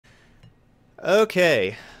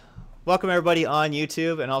Okay, welcome everybody on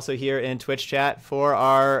YouTube and also here in Twitch chat for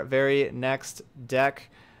our very next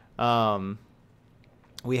deck.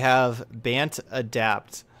 We have Bant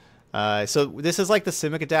Adapt. So this is like the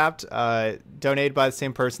Simic Adapt, donated by the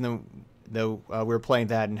same person that we were playing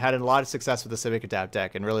that and had a lot of success with the Simic Adapt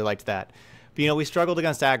deck and really liked that. But you know, we struggled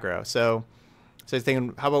against aggro, so I was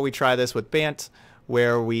thinking, how about we try this with Bant,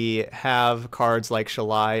 where we have cards like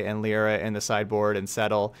Shalai and Lyra in the sideboard and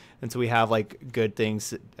Settle, and so we have like good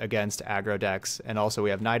things against aggro decks, and also we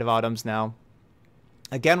have Knight of Autumns now.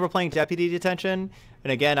 Again, we're playing Deputy Detention,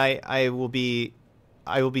 and again, I will be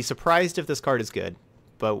surprised if this card is good,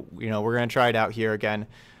 but you know, we're gonna try it out here again,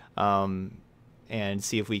 and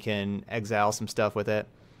see if we can exile some stuff with it.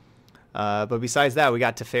 But besides that, we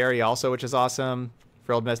got Teferi also, which is awesome.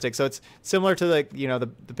 Frilled Mystic, so it's similar to the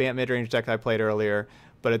the Bant mid-range deck I played earlier,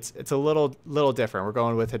 but it's a little different. We're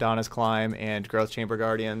going with Hadana's Climb and Growth Chamber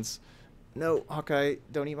Guardians. No, Hawkeye,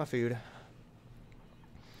 don't eat my food.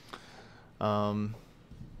 And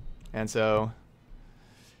so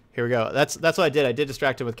here we go. That's what I did. I did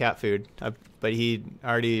distract him with cat food, but he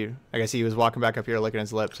already, I guess he was walking back up here licking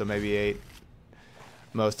his lips, so maybe he ate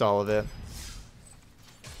most all of it.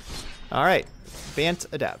 All right, Bant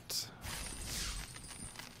Adapt.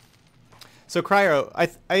 So Cryo, I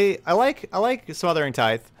like Smothering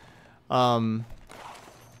Tithe. I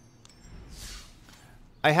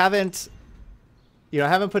haven't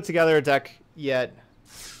put together a deck yet.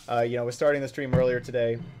 We're starting the stream earlier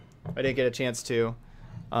today. I didn't get a chance to.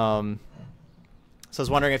 So I was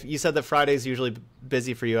wondering if you said that Friday's usually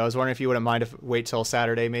busy for you. I was wondering if you wouldn't mind if wait till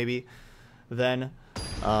Saturday maybe, then,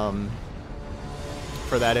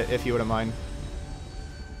 for that if you wouldn't mind.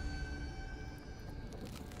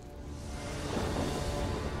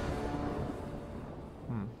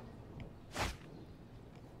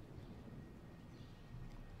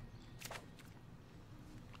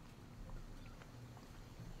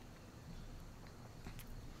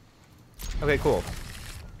 Okay, cool.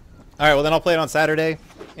 All right, well then I'll play it on Saturday.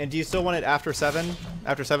 And do you still want it after 7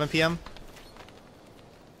 p.m.?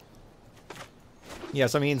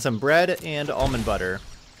 Yes, I'm eating some bread and almond butter.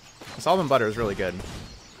 This almond butter is really good.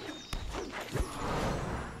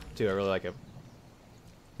 Dude, I really like it.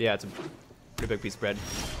 Yeah, it's a pretty big piece of bread.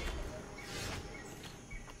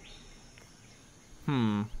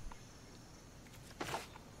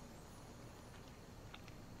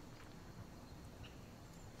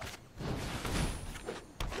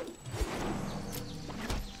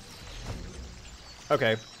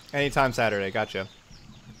 Okay, anytime Saturday, gotcha.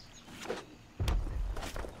 Well,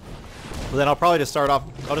 then I'll probably just start off.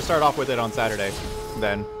 I'll just start off with it on Saturday,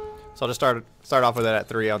 then. So I'll just start off with it at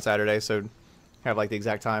 3 on Saturday, so have like the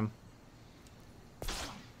exact time.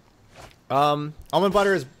 Almond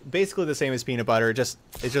butter is basically the same as peanut butter. It just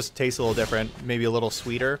tastes a little different, maybe a little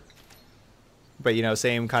sweeter, but you know,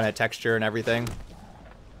 same kind of texture and everything.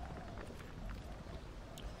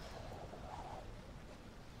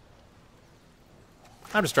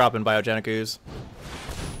 I'm just dropping Biogenic Ooze.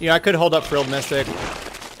 You know, I could hold up Frilled Mystic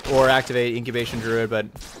or activate Incubation Druid, but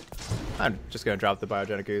I'm just going to drop the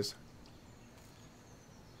Biogenic Ooze.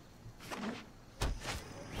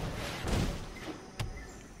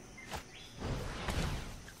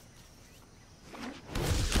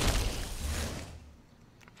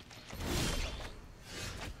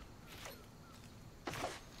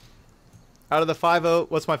 Out of the 5-0,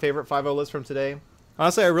 what's my favorite 5-0 list from today?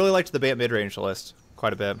 Honestly, I really liked the Bant mid-range list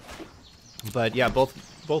quite a bit. But yeah, both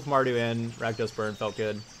Mardu and Rakdos Burn felt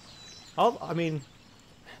good. I mean,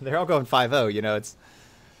 they're all going 5-0, you know,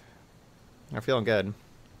 they're feeling good.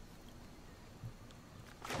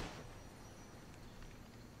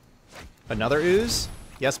 Another Ooze?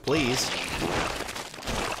 Yes, please.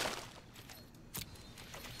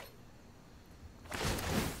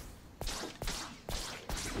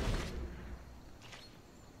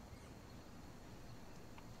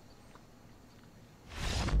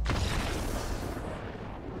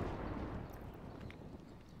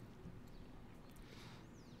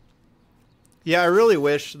 Yeah, I really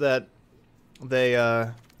wish that they,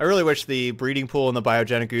 I really wish the breeding pool and the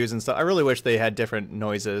biogenic ooze and stuff, I really wish they had different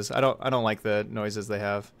noises. I don't like the noises they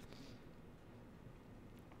have.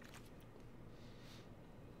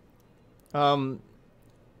 I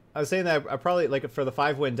was saying that I probably, like, for the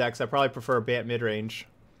 5-win decks, I probably prefer Bant mid-range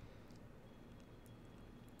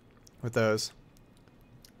with those.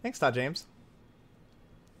 Thanks, Todd James.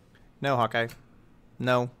 No, Hawkeye.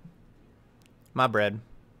 No. My bread.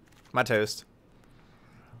 My toast.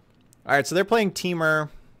 Alright, so they're playing Teamer,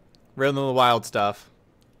 Rhythm of the Wild stuff.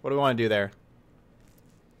 What do we want to do there?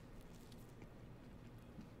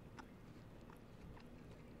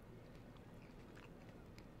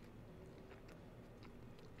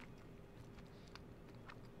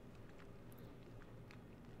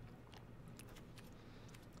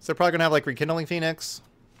 they're probably gonna have like Rekindling Phoenix,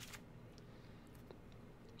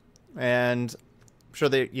 and I'm sure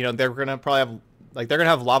they, you know, they're gonna probably have like they're gonna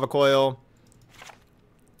have Lava Coil,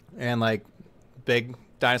 and like big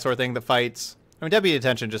dinosaur thing that fights. I mean, Deputy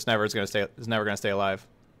Detention just never is never gonna stay alive.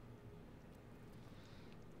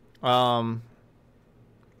 Probably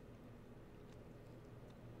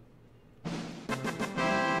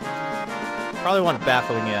want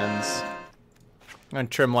Baffling Ends. I'm gonna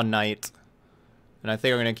trim one Knight, and I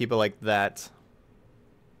think I'm gonna keep it like that.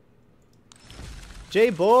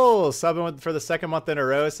 Jay Bull subbing for the second month in a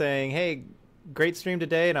row, saying, "Hey, great stream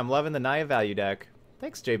today, and I'm loving the Naya value deck."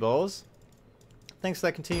 Thanks, Jay Bulls. Thanks for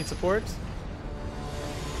that continued support.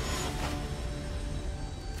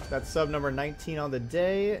 That's sub number 19 on the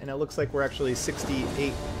day, and it looks like we're actually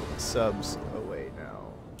 68 subs away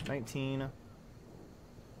now. 19.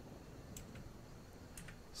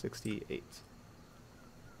 68.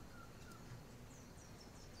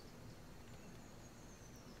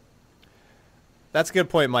 That's a good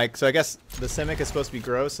point, Mike. So I guess the Simic is supposed to be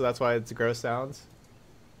gross, so that's why it's gross sounds.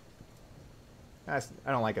 I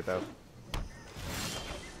don't like it, though.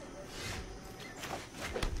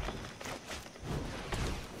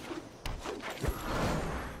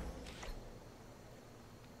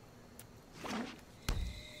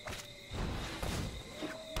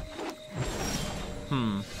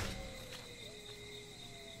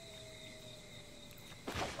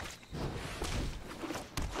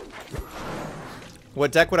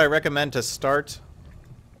 What deck would I recommend to start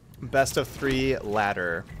best of 3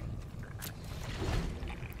 ladder?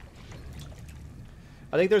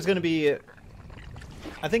 I think there's going to be...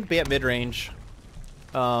 I think Bant mid-range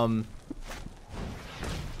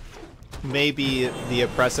may be the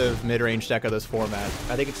oppressive mid-range deck of this format.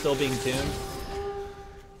 I think it's still being tuned.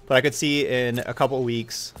 But I could see in a couple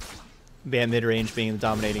weeks Bant mid-range being the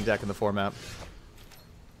dominating deck in the format.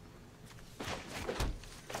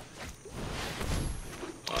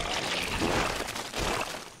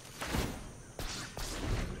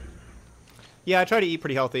 Yeah, I try to eat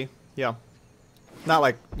pretty healthy. Yeah. Not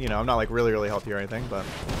like, you know, I'm not like really, really healthy or anything, but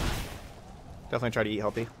definitely try to eat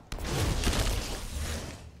healthy.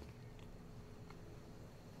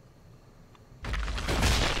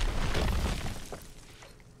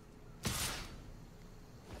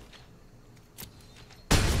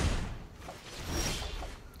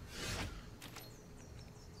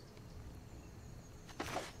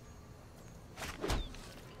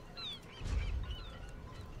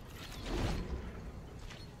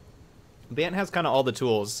 Bant has kind of all the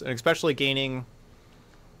tools, and especially gaining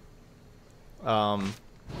I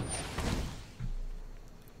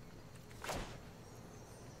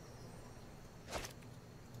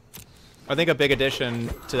think a big addition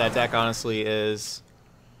to that deck, honestly, is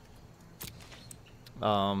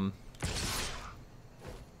I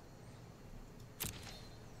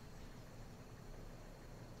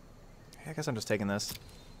guess I'm just taking this.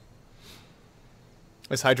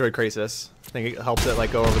 It's Hydroid Krasis. I think it helps it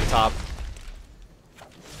like go over the top.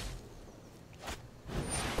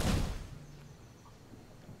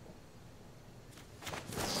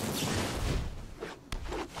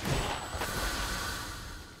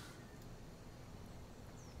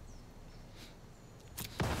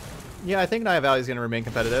 Yeah, I think Naya Valley is going to remain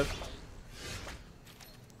competitive.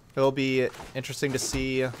 It'll be interesting to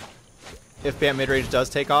see if Bant midrange does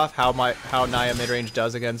take off, how Naya midrange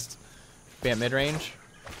does against Bant midrange.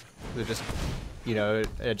 They just, you know,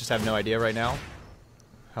 I just have no idea right now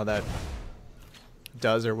how that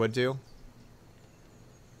does or would do.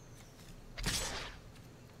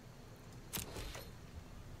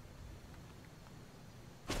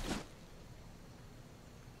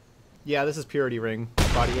 Yeah, this is Purity Ring,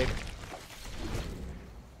 Body Ache.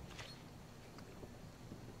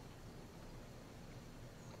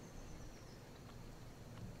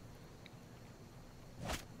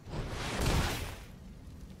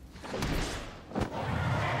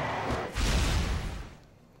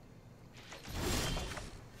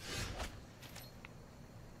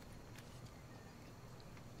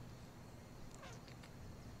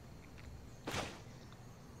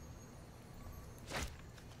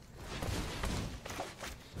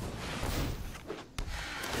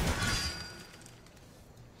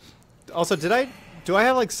 Also, do I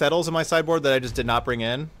have like settles in my sideboard that I just did not bring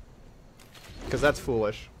in? Because that's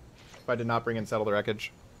foolish. If I did not bring in Settle the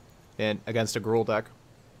Wreckage against a Gruul deck.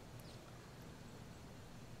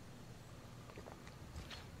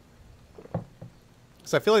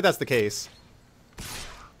 So I feel like that's the case.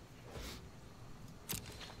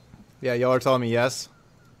 Yeah, y'all are telling me yes.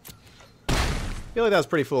 I feel like that was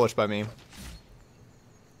pretty foolish by me.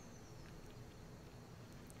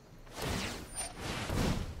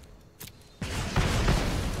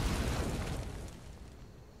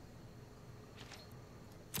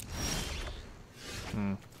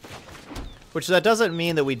 Which that doesn't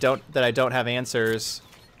mean that I don't have answers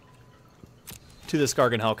to the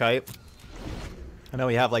Skargan Hellkite. I know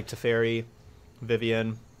we have like Teferi,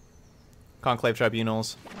 Vivian, Conclave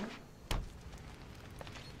Tribunals.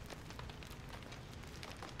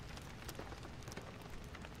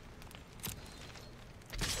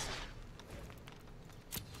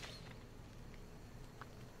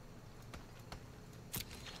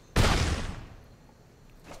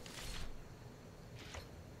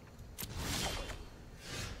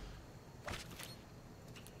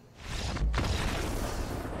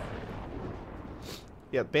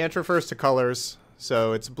 Yeah, Bant refers to colors,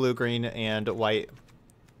 so it's blue, green, and white.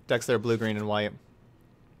 Decks there blue, green, and white.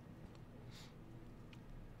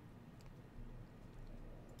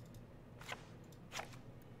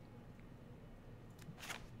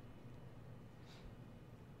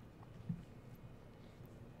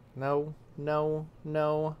 No, no,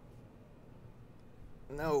 no.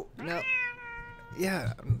 No, no.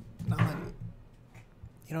 Yeah,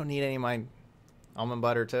 you don't need any of my almond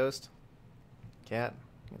butter toast. Cat.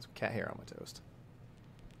 Get some cat hair on my toast.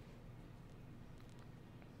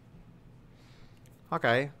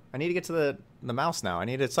 Okay, I need to get to the mouse now. I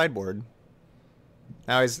need a sideboard.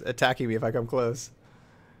 Now he's attacking me if I come close.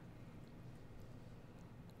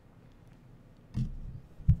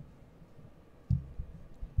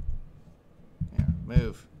 Yeah,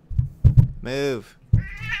 move. Move.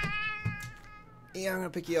 Yeah, I'm gonna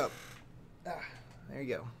pick you up. Ah, there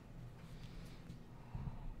you go.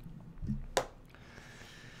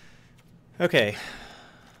 Okay.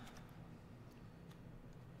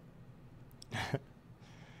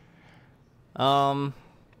 I'll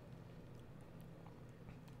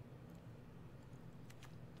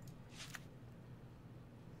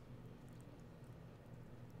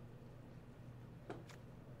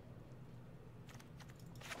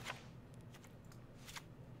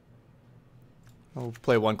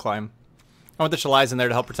play one climb. I want the Shalai's in there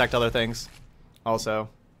to help protect other things. Also.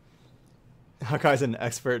 Hawkeye's an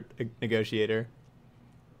expert negotiator.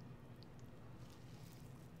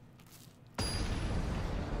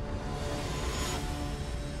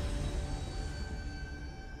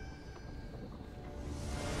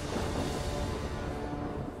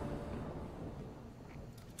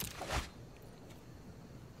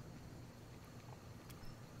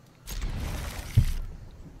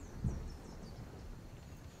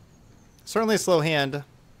 Certainly a slow hand,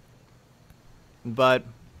 but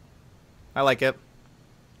I like it.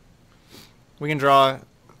 We can draw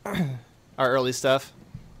our early stuff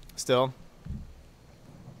still.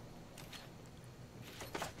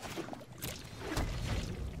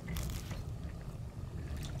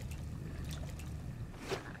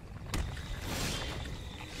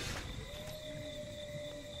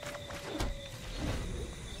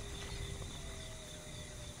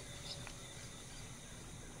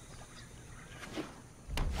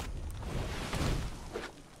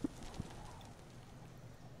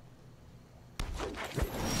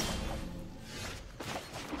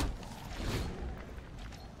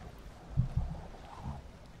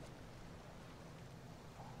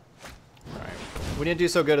 We didn't do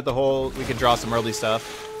so good at the whole, we could draw some early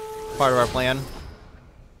stuff. Part of our plan.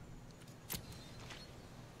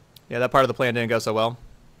 Yeah, that part of the plan didn't go so well.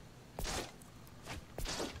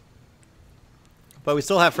 But we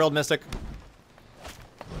still have Frilled Mystic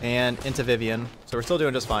and into Vivian, so we're still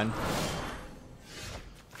doing just fine.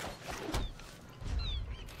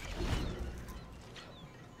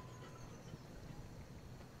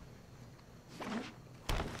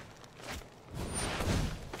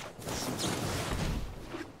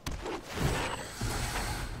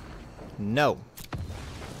 No.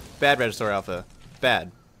 Bad Regisaur Alpha.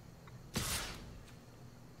 Bad.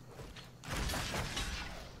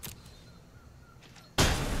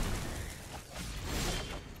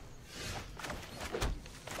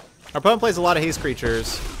 Our opponent plays a lot of haste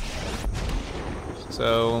creatures,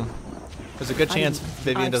 so there's a good chance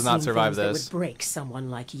Vivian does not survive this. That would break someone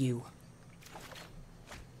like you.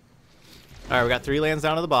 All right, we got 3 lands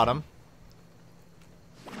down to the bottom.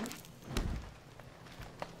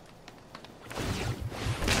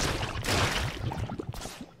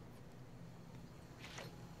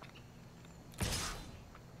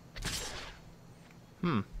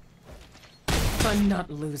 I'm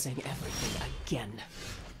not losing everything again.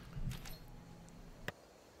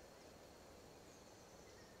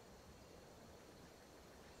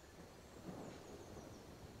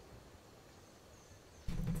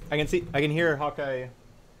 I can hear Hawkeye,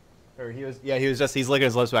 or he's licking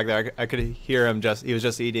his lips back there. I could hear him he was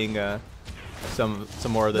just eating some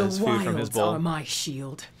more of this food from his bowl. The wilds are my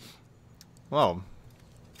shield. Well,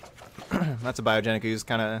 That's a biogenic ooze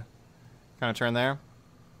kind of turn there.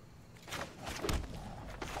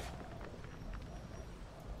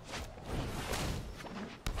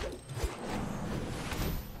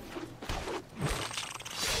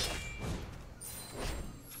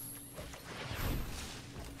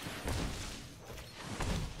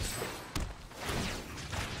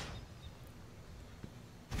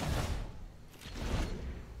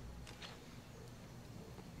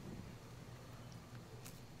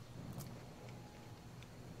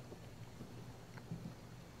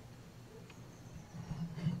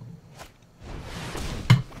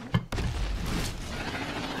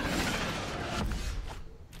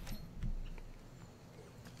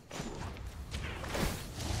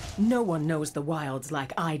 No one knows the wilds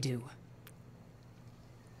like I do.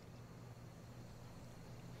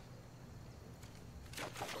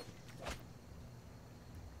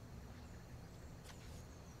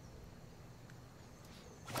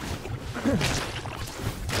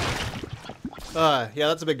 Yeah,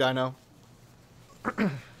 that's a big dino.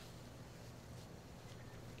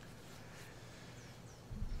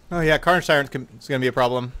 Oh yeah, Carnage Tyrant is going to be a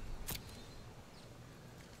problem.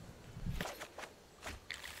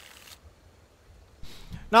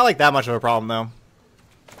 Not like that much of a problem, though.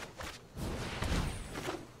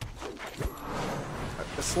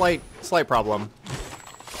 A slight problem.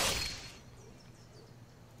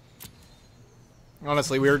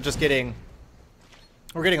 Honestly, we're getting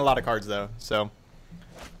a lot of cards, though, so.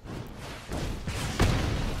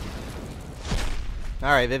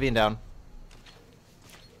 Alright, Vivian down.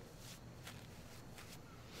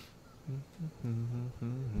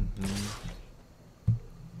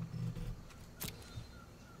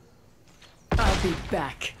 I'll be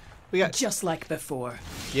back. We got just like before.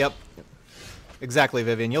 Yep. Exactly,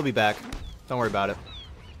 Vivian. You'll be back. Don't worry about it.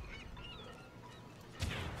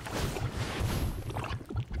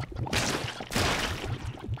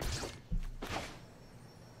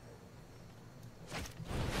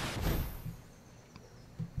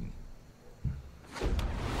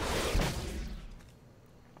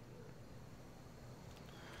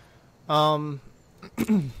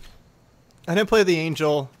 I didn't play the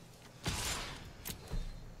Angel.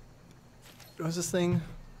 What was this thing?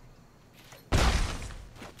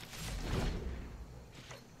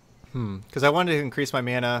 Because I wanted to increase my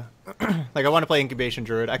mana. Like, I want to play Incubation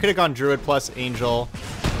Druid. I could have gone Druid plus Angel.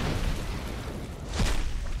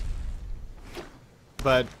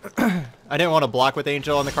 But I didn't want to block with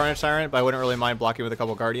Angel on the Carnage Tyrant, but I wouldn't really mind blocking with a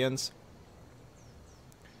couple Guardians.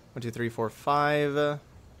 1, 2, 3, 4, 5.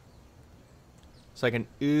 So I can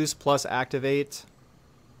ooze plus activate.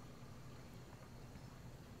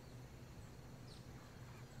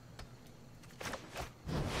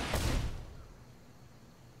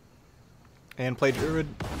 And play Druid.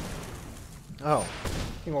 Oh,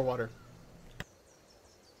 need more water.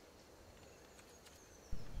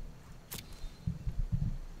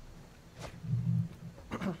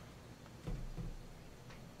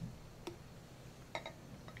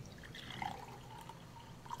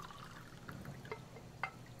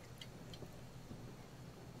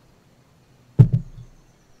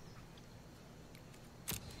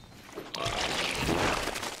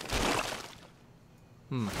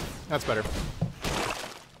 That's better.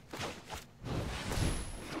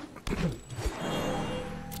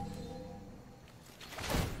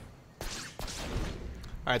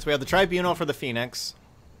 Alright, so we have the Tribunal for the Phoenix.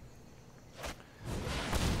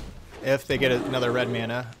 If they get another red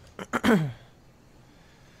mana.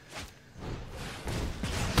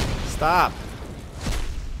 Stop.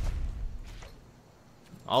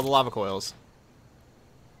 All the lava coils.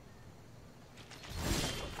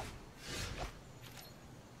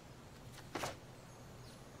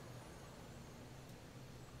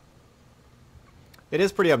 It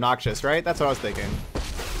is pretty obnoxious, right? That's what I was thinking.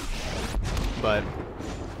 But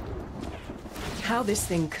how this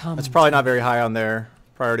thing comes. It's probably not very high on their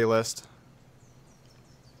priority list.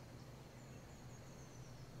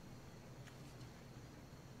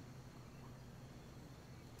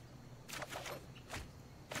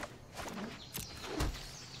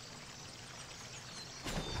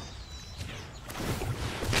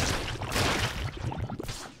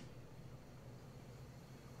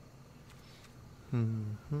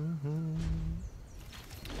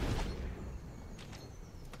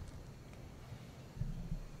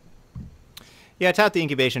 Yeah, I tapped the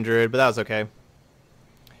Incubation Druid, but that was okay.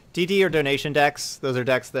 DD or donation decks. Those are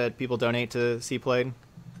decks that people donate to see played.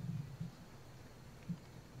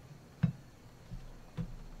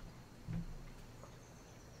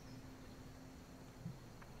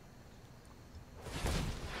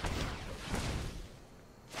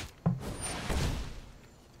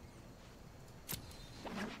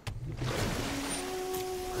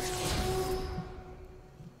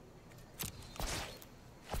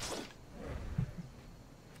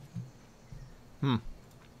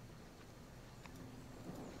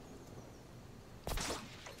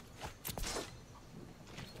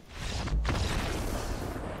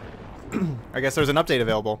 I guess there's an update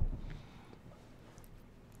available.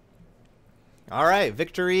 All right,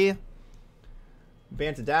 victory.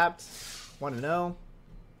 Bant adapt. Want to know?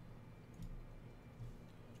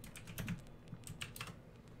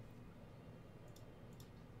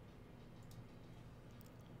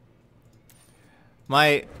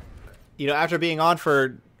 After being on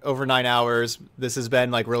for over 9 hours, this has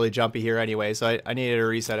been like really jumpy here anyway, so I needed a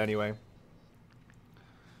reset anyway.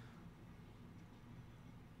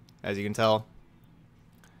 As you can tell.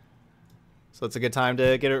 So it's a good time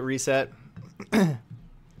to get it reset.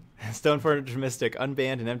 Stoneforge Mystic,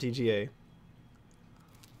 unbanned in MTGA.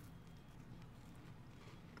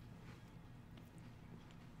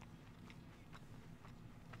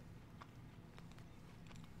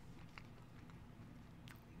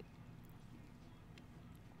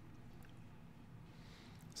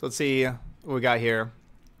 So let's see what we got here.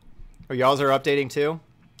 Oh, y'all's are updating too?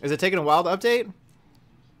 Is it taking a while to update?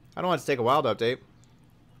 I don't want it to take a while to update.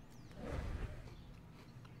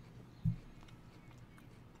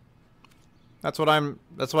 That's what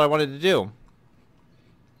I wanted to do.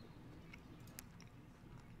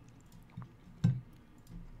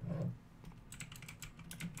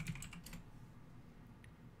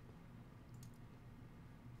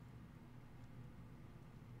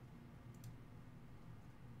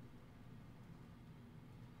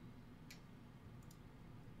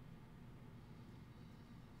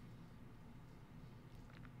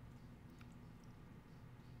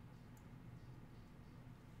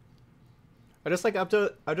 I just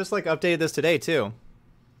updated this today too.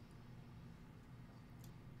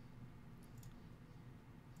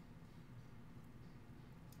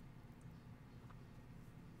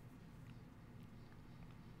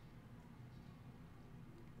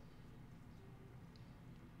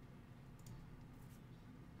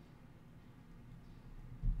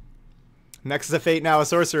 Nexus of Fate, now a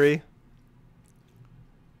sorcery.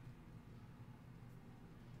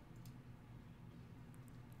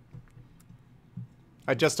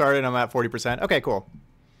 I just started. I'm at 40%. Okay, cool.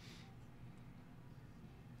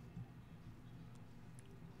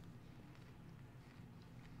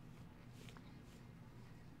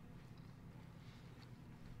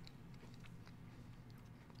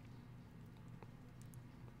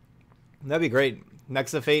 That'd be great.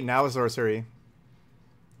 Nexus of Fate, now a sorcery.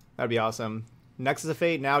 That'd be awesome. Nexus of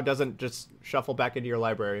Fate now doesn't just shuffle back into your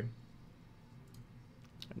library.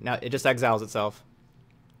 Now it just exiles itself.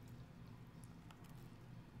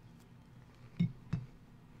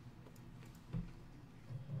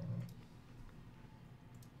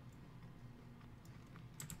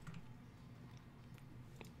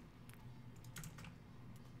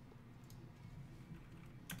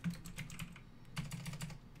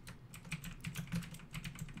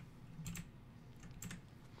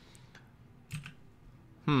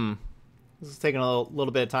 This is taking a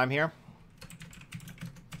little bit of time here.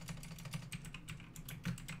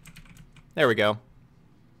 There we go.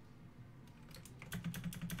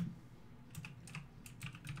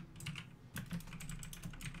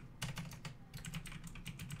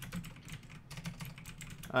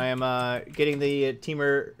 I am getting the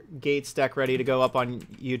Teamer Gates deck ready to go up on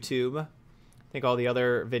YouTube. I think all the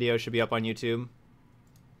other videos should be up on YouTube.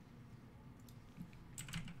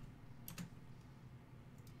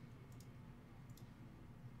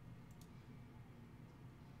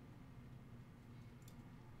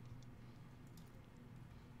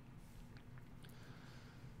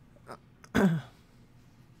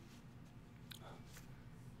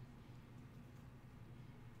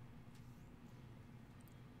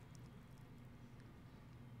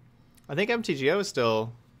 I think MTGO is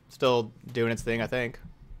still doing its thing, I think.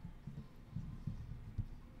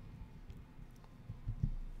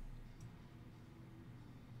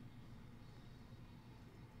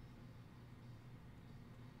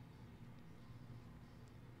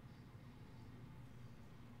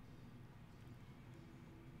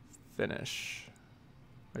 Finish.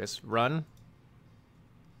 I guess run.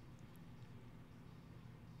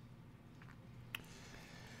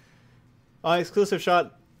 Exclusive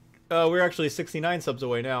shot. We're actually 69 subs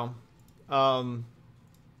away now.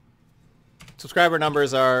 Subscriber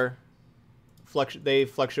numbers are they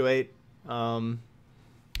fluctuate. So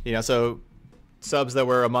subs that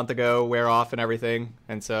were a month ago wear off and everything,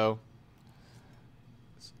 and so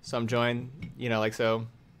some join. So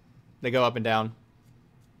they go up and down.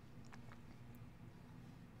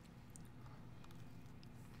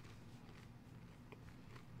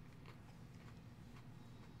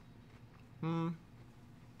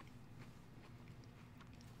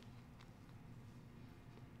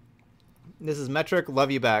 This is Metric. Love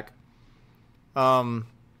you back.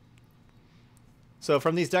 So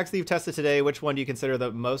from these decks that you've tested today, which one do you consider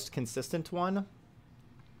the most consistent one?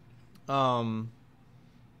 It's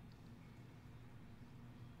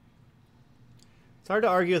hard to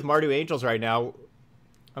argue with Mardu Angels right now.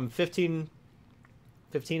 I'm 15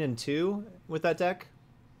 and 2 with that deck.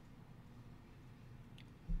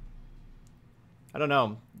 I don't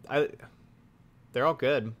know. They're all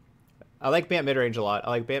good. I like Bant midrange a lot.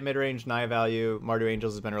 I like Bant midrange, Naya value. Mardu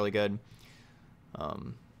Angels has been really good.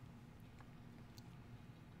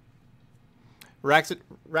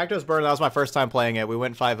 Rakdos Burn, that was my first time playing it. We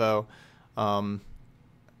went 5-0. I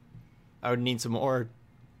would need some more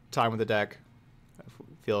time with the deck. I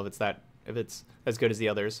feel if it's as good as the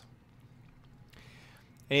others.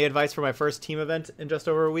 Any advice for my first team event in just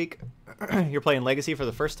over a week? You're playing Legacy for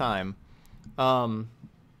the first time. Team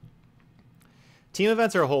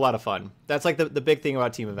events are a whole lot of fun. That's like the big thing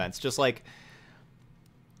about team events. Just like,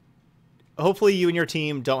 hopefully you and your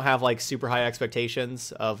team don't have like super high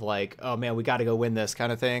expectations of like, oh man, we got to go win this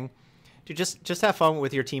kind of thing. Dude, just have fun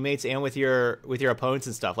with your teammates and with your opponents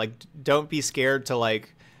and stuff. Like, don't be scared to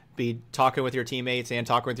like be talking with your teammates and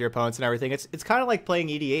talking with your opponents and everything. It's kind of like playing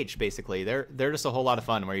EDH basically. They're just a whole lot of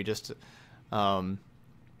fun where you just,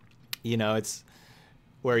 you know, it's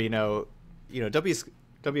where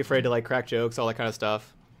don't be afraid to like crack jokes, all that kind of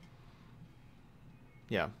stuff.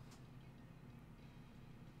 Yeah.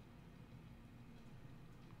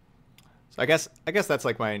 So I guess that's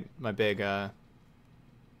like my big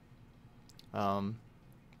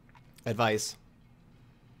advice.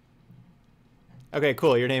 Okay,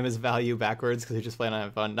 cool. Your name is Value backwards because you're just playing on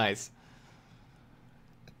having fun. Nice.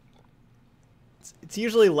 It's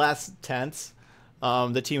usually less tense,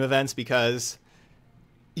 the team events, because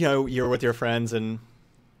you're with your friends and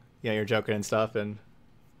you're joking and stuff and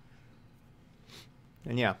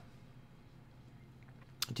yeah.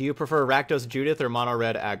 Do you prefer Rakdos Judith or Mono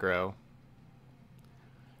Red aggro?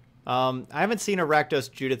 I haven't seen a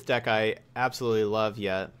Rakdos Judith deck I absolutely love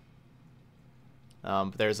yet.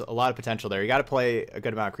 But there's a lot of potential there. You got to play a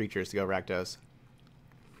good amount of creatures to go Rakdos.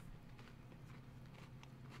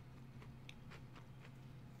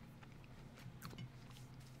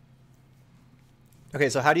 Okay,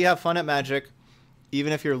 so how do you have fun at Magic,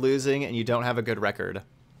 even if you're losing and you don't have a good record?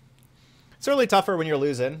 It's certainly tougher when you're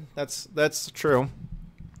losing. That's true.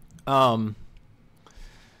 But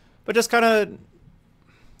just kind of,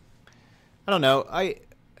 I don't know.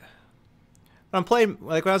 When I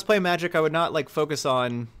was playing Magic, I would not like focus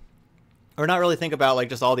on, or not really think about like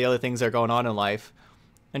just all the other things that are going on in life,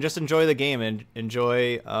 and just enjoy the game and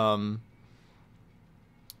enjoy,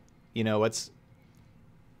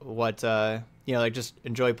 like just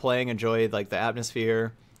enjoy playing, enjoy like the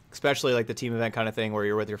atmosphere, especially like the team event kind of thing where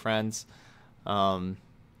you're with your friends,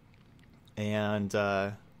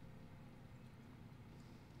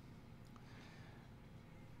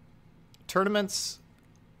 tournaments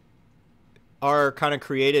are kind of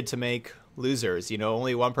created to make losers.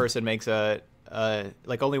 Only one person makes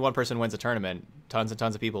only one person wins a tournament. Tons and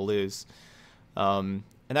tons of people lose, and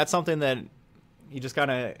that's something that you just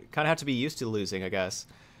kind of have to be used to losing, I guess,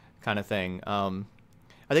 kind of thing. I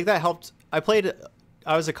think that helped.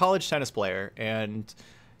 I was a college tennis player, and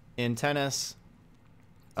in tennis,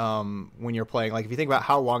 when you're playing, like if you think about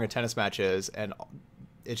how long a tennis match is, and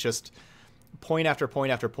it's just point after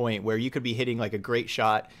point after point where you could be hitting like a great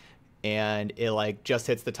shot and it like just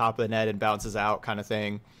hits the top of the net and bounces out kind of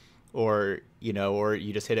thing, or you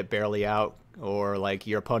just hit it barely out, or like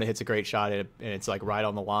your opponent hits a great shot and it's like right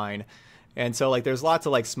on the line. And so like there's lots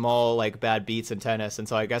of like small like bad beats in tennis, and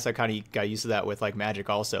so I guess I kind of got used to that with like Magic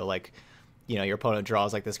also. Like your opponent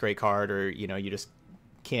draws like this great card, or you just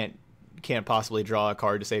can't possibly draw a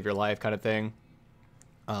card to save your life kind of thing.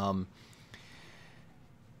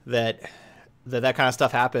 That kind of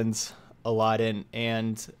stuff happens a lot,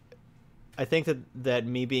 and I think that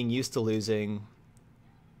me being used to losing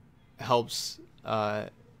helps. I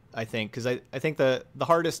think because I think the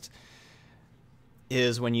hardest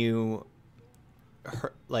is when you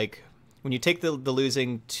take the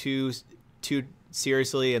losing too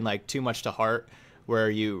seriously and like too much to heart, where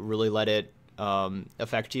you really let it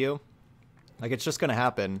affect you. Like it's just gonna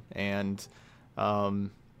happen, and all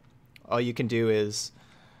you can do is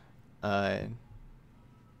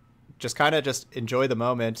just enjoy the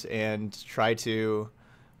moment and try to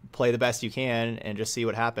play the best you can and just see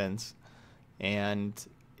what happens. And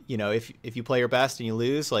if you play your best and you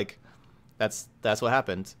lose, like that's what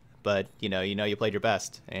happened. But you played your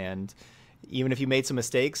best, and even if you made some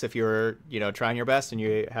mistakes, if you're trying your best and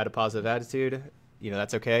you had a positive attitude,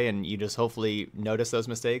 that's okay. And you just hopefully notice those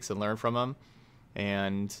mistakes and learn from them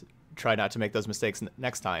and try not to make those mistakes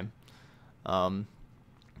next time.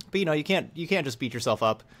 But you can't just beat yourself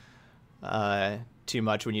up too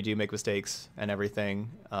much when you do make mistakes and everything.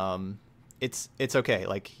 It's okay.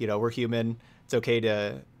 Like, we're human. It's okay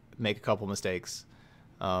to make a couple mistakes.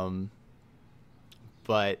 But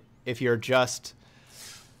if you're just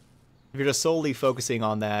solely focusing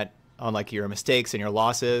on that, on like your mistakes and your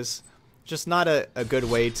losses, just not a good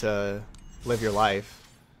way to live your life.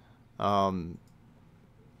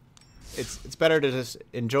 It's better to just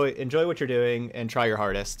enjoy what you're doing and try your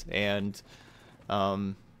hardest and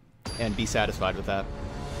be satisfied with that.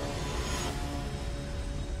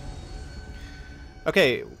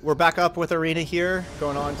 Okay, we're back up with Arena here,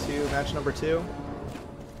 going on to match number 2.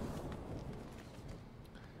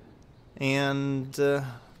 And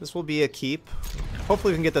this will be a keep.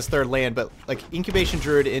 Hopefully we can get this 3rd land, but like Incubation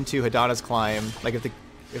Druid into Hadana's Climb, like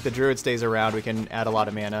if the Druid stays around, we can add a lot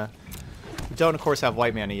of mana. We don't, of course, have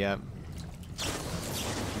white mana yet.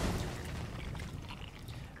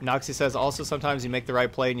 Noxie says, also sometimes you make the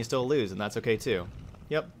right play and you still lose, and that's okay too.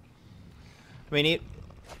 Yep. I mean,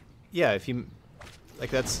 yeah, if you... Like,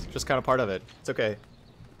 that's just kind of part of it. It's okay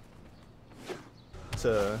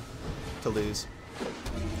to lose.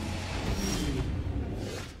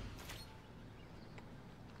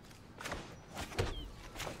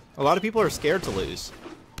 A lot of people are scared to lose.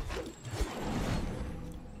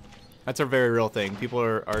 That's a very real thing. People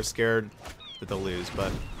are scared that they'll lose,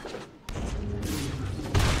 but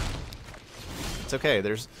it's okay.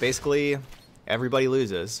 There's basically everybody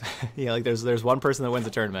loses. Like there's one person that wins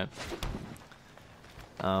the tournament.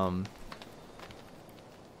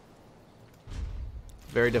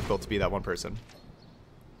 Very difficult to be that one person.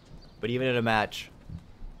 But even in a match,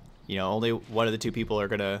 only one of the 2 people are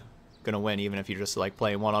gonna win, even if you're just like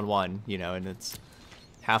playing one-on-one, and it's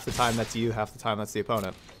half the time that's you, half the time that's the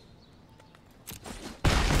opponent.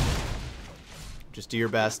 Just do your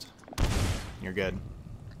best, and you're good.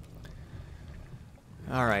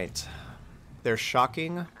 Alright. They're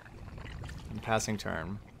shocking and passing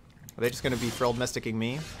turn. Are they just gonna be frilled mysticking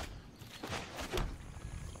me?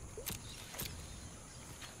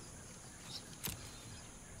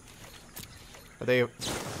 Are they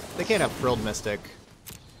can't have frilled mystic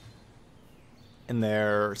in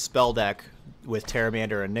their spell deck with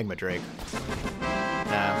Terramander and Enigma Drake.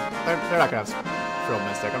 Nah, they're not gonna have frilled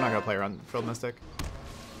mystic. I'm not gonna play around frilled mystic.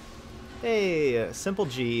 Hey, Simple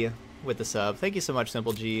G with the sub. Thank you so much,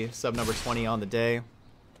 Simple G. Sub number 20 on the day.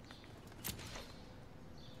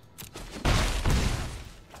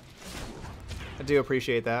 I do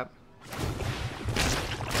appreciate that.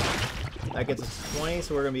 That gets us to 20,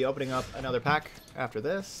 so we're going to be opening up another pack after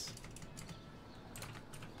this.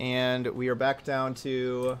 And we are back down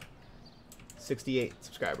to 68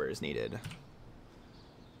 subscribers needed.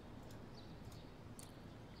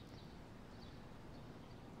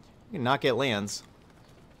 You can not get lands.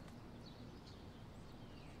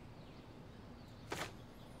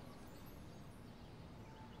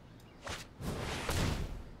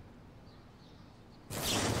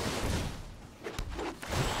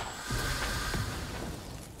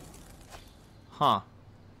 Huh.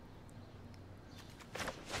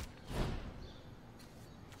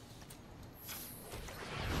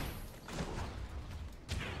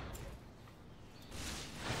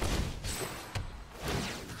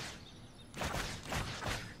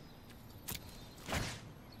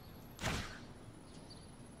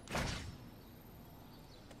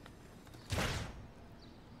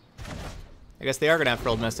 I guess they are going to have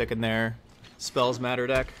Frilled Mystic in their Spells Matter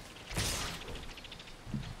deck.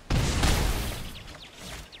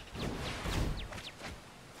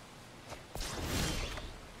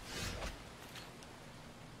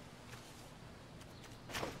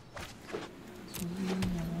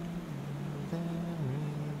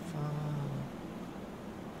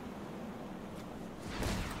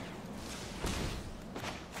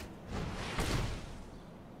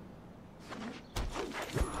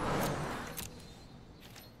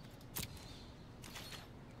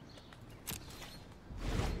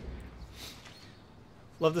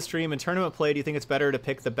 Love the stream. In tournament play, do you think it's better to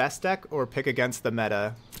pick the best deck or pick against the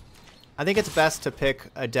meta? I think it's best to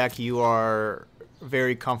pick a deck you are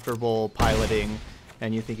very comfortable piloting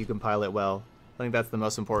and you think you can pilot well. I think that's the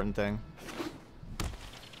most important thing.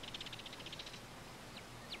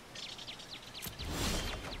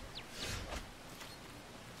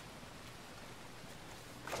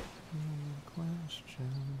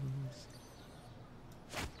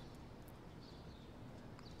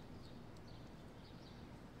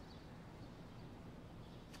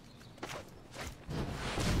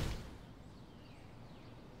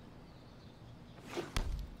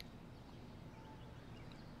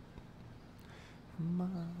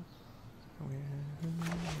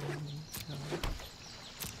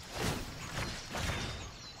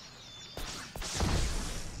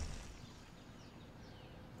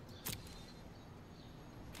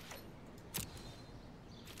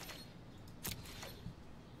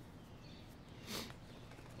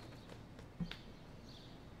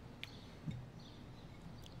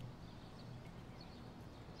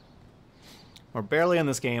 We're barely in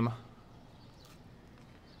this game.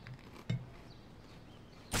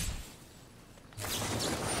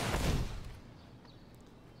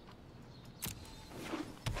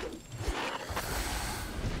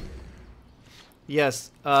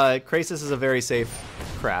 Yes, Krasis is a very safe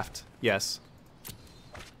craft. Yes.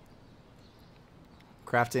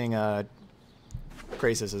 Crafting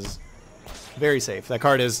Krasis is very safe. That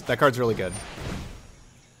card's really good.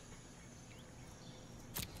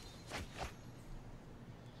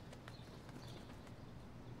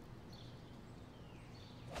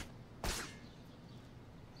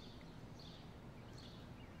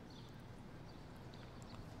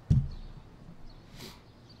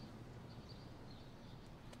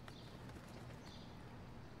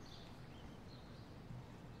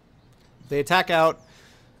 They attack out.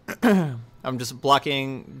 I'm just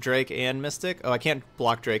blocking Drake and Mystic. Oh, I can't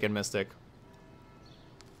block Drake and Mystic.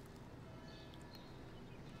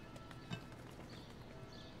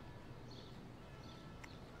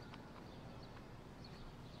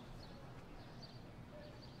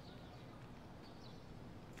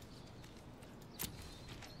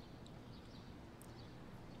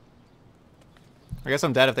 I guess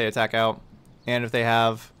I'm dead if they attack out. And if they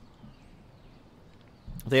have...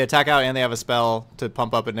 They attack out and they have a spell to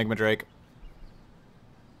pump up Enigma Drake.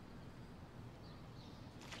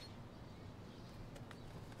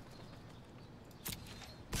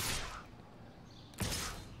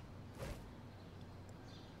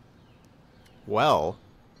 Well.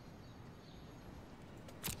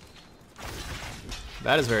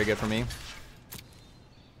 That is very good for me.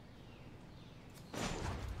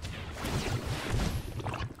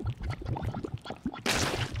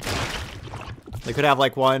 They could have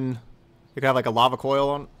like one, they could have like a lava coil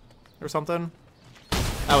on or something.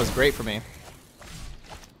 That was great for me.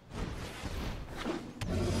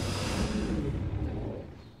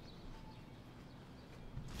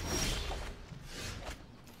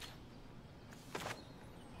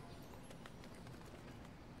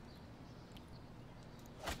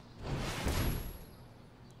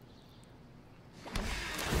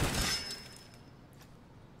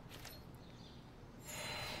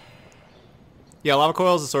 Yeah, Lava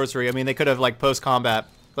Coil is a sorcery. I mean, they could have, like, post-combat,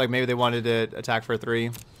 like, maybe they wanted to attack for a 3.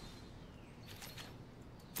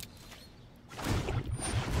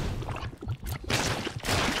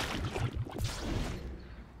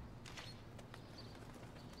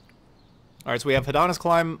 Alright, so we have Hadana's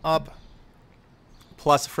Climb up,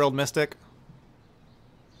 plus Frilled Mystic.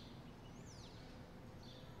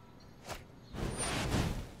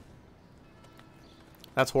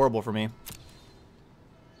 That's horrible for me.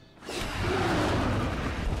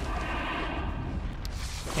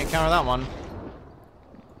 Can't counter that one.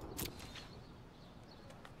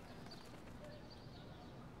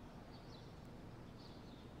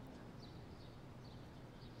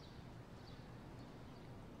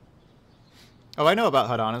 Oh, I know about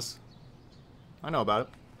Hadana's. I know about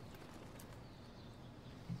it.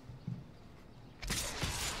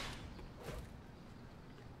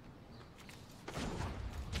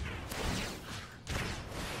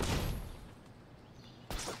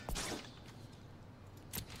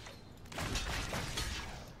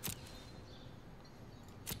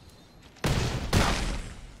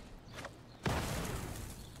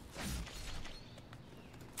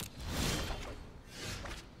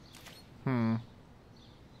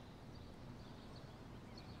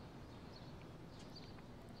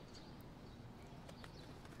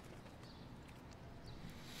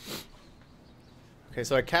 Okay,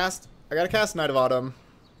 so I gotta cast Knight of Autumn.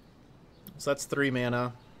 So that's 3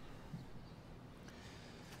 mana.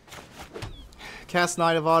 Cast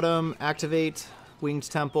Knight of Autumn, activate Winged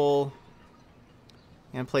Temple,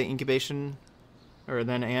 and play Incubation,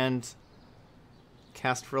 and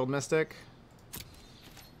cast Frilled Mystic.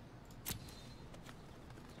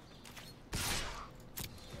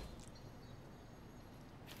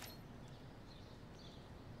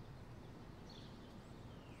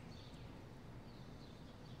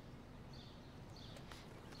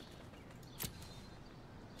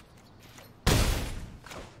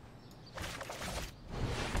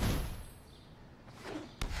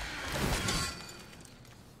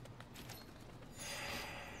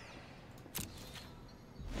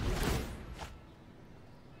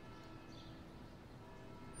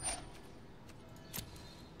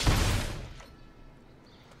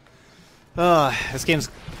 This game's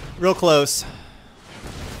real close.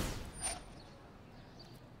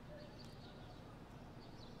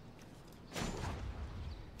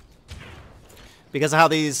 Because of how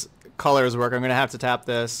these colors work, I'm going to have to tap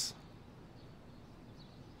this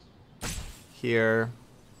here.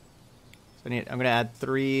 I'm gonna add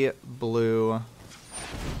 3 blue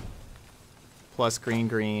plus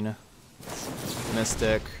green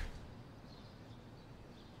Mystic.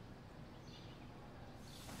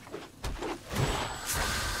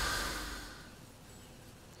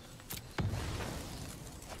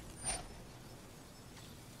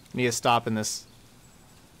 Need to stop in this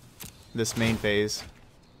main phase.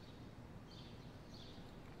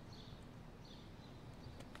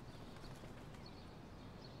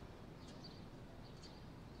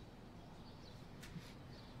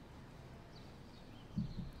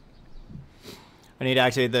 I need to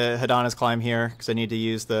activate the Hadana's Climb here because I need to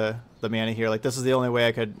use the mana here. Like, this is the only way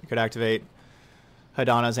I could activate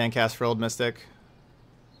Hadana's and cast Frilled Mystic.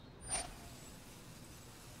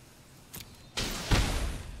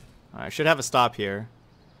 I should have a stop here.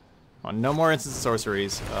 Oh, no more instant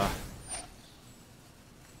sorceries.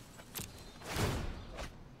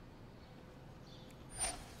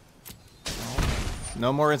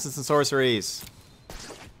 No more instants and sorceries.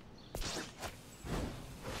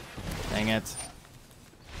 Dang it.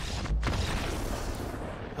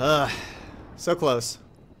 So close.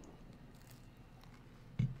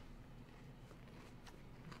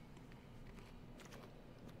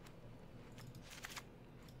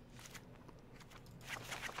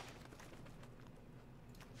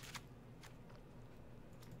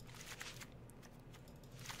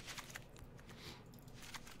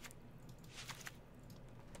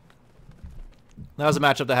 That was a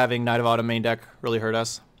matchup that having Knight of Autumn main deck really hurt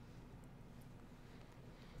us.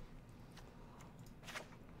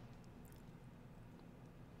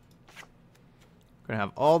 Gonna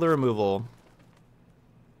have all the removal.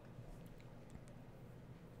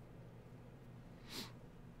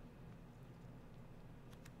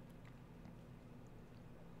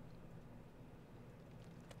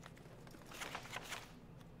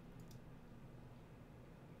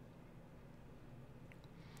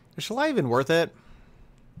 Is Shalai even worth it?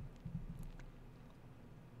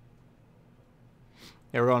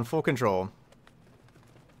 Yeah, we're going full control.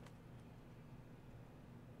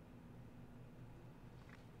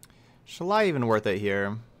 Shalai even worth it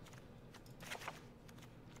here?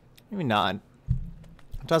 Maybe not.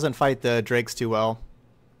 It doesn't fight the Drakes too well.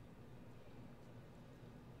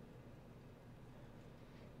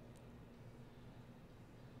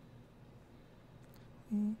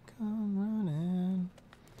 Come running.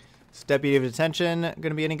 Is Deputy of Detention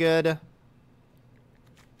gonna be any good?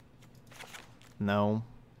 No.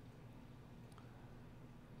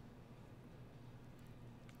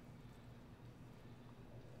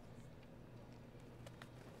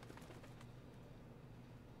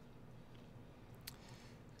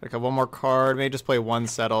 Like, one more card. Maybe just play one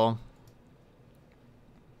settle.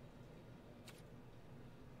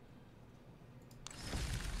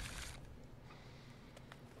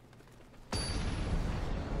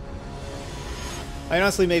 I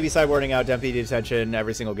honestly may be sideboarding out Deputy Detention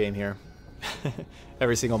every single game here.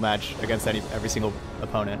 Every single match against every single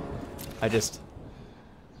opponent. I just...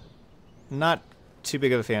 not too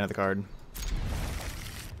big of a fan of the card.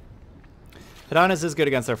 Hadana's is good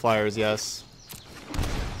against their flyers, yes.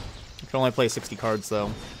 You can only play 60 cards,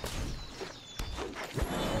 though.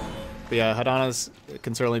 But yeah, Hadana's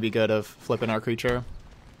can certainly be good of flipping our creature.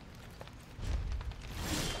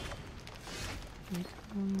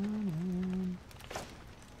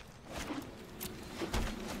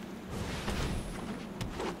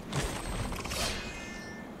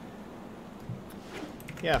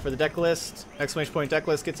 Yeah, for the deck list, exclamation point deck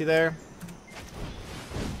list gets you there.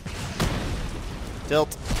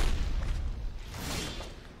 Tilt.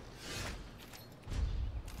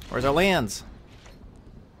 Where's our lands?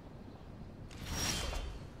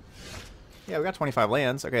 Yeah, we got 25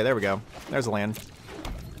 lands. Okay, there we go. There's a land.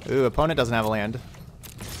 Ooh, opponent doesn't have a land.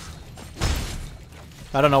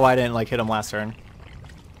 I don't know why I didn't, like, hit him last turn.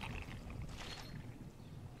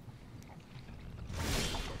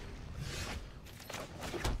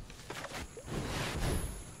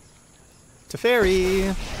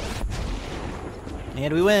 Teferi!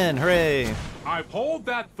 And we win! Hooray! I've hold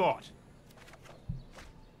that thought.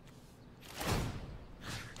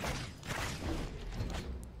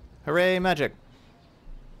 Hooray, magic!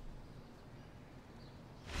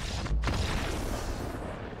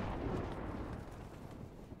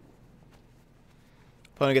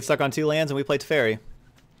 Opponent gets stuck on 2 lands and we play Teferi.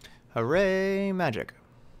 Hooray, magic.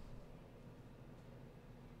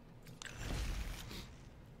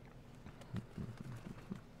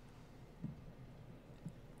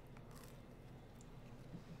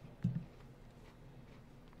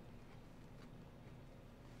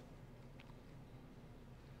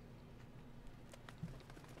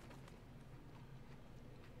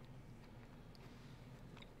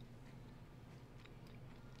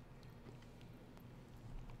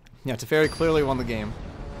 Yeah, Teferi clearly won the game.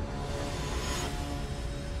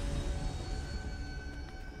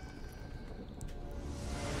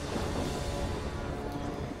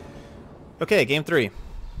 Okay, game 3.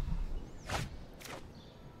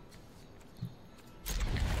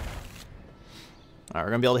 Alright, we're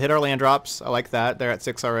going to be able to hit our land drops. I like that. They're at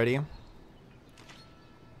 6 already.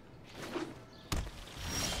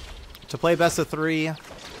 To play best of 3,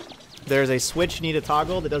 there's a switch you need to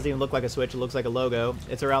toggle that doesn't even look like a switch. It looks like a logo.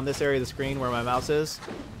 It's around this area of the screen where my mouse is.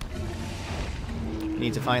 You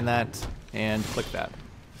need to find that and click that.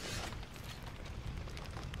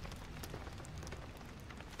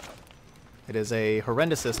 It is a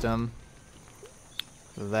horrendous system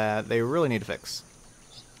that they really need to fix.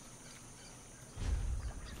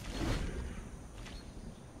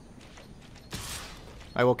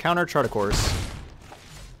 I will counter Chart a Course.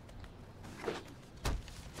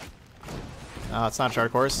 It's not Chart a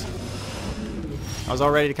Course. I was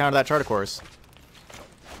all ready to counter that Chart a Course.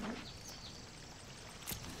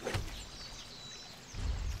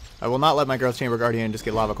 I will not let my Growth Chamber Guardian just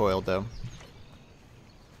get lava coiled, though.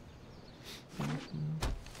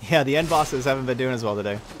 Yeah, the end bosses haven't been doing as well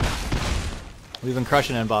today. We've been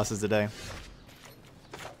crushing end bosses today.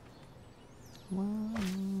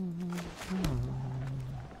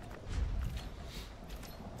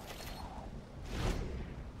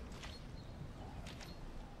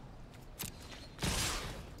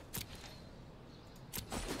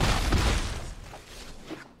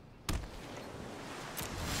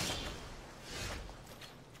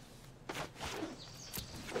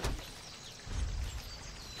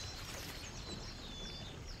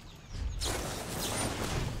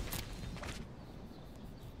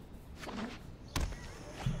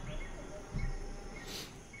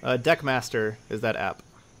 Deckmaster is that app.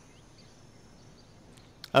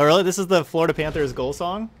 Oh, really? This is the Florida Panthers goal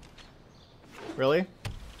song? Really?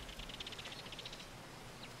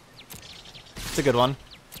 It's a good one.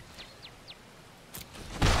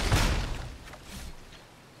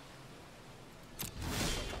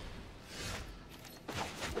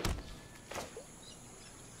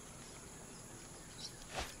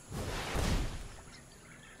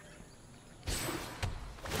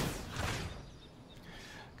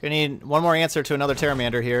 Gonna need one more answer to another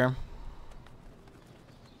Pteramander here.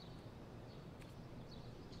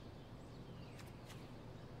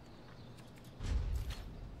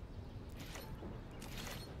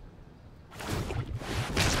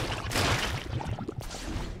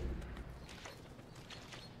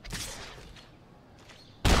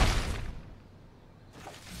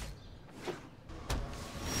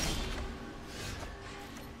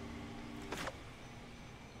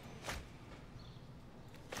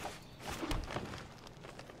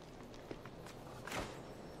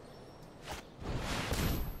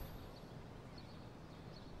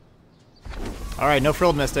 Alright, no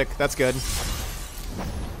Frilled Mystic. That's good.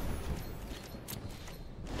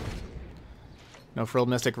 No Frilled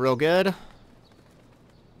Mystic, real good.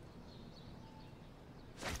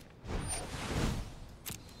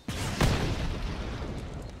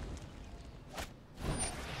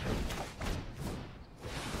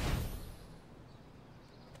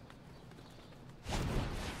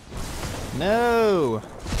 No!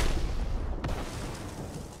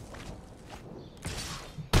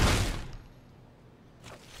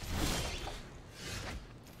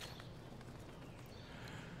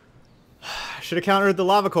 Should have countered the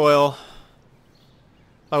lava coil.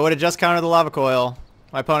 I would have just countered the lava coil.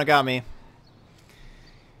 My opponent got me.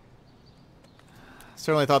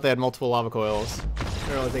 Certainly thought they had multiple lava coils. I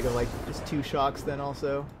don't really think of like just 2 shocks then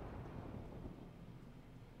also.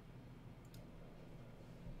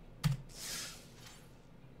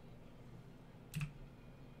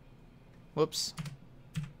 Whoops.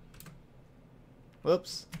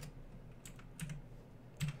 Whoops.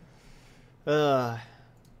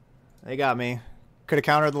 They got me. Could have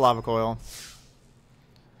countered the lava coil.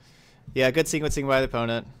 Yeah, good sequencing by the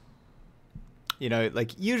opponent. You know,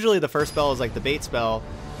 like usually the first spell is like the bait spell,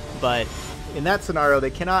 but in that scenario they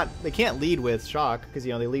can't lead with shock because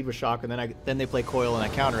you know they lead with shock and then they play coil and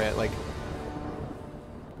I counter it like.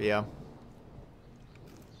 Yeah.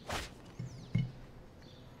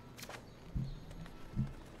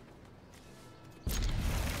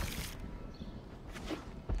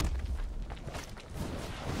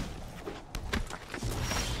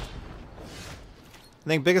 I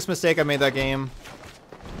think biggest mistake I made that game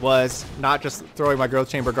was not just throwing my Growth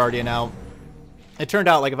Chamber Guardian out. It turned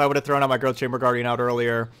out like if I would have thrown out my Growth Chamber Guardian out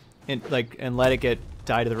earlier and let it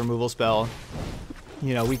die to the removal spell,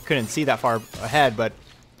 you know, we couldn't see that far ahead, but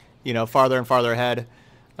you know, farther and farther ahead,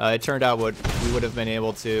 it turned out what we would have been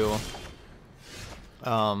able to we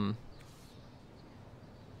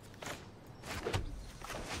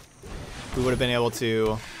would have been able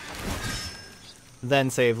to then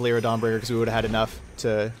save Lyra Dawnbreaker because we would have had enough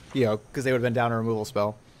to, you know, because they would have been down a removal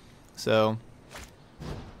spell. So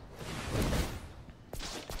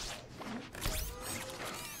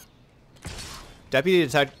Deputy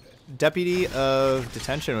of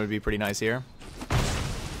Detention would be pretty nice here.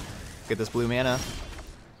 Get this blue mana.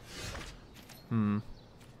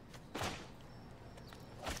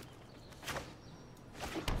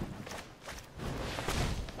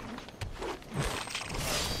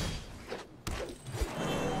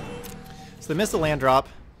 So they missed the land drop.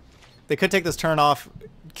 They could take this turn off,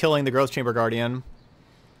 killing the Growth Chamber Guardian.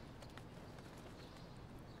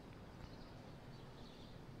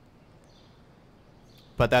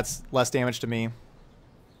 But that's less damage to me.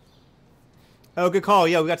 Oh, good call.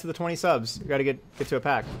 Yeah, we got to the 20 subs. We got to get to a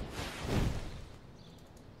pack.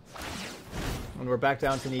 And we're back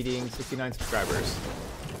down to needing 69 subscribers.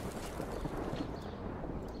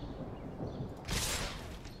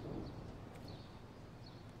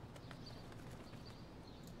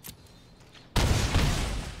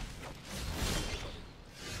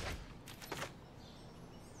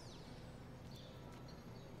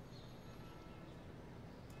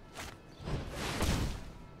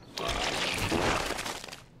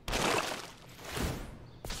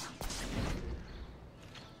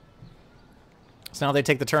 So now they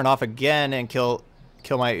take the turn off again and kill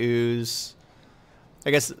my ooze.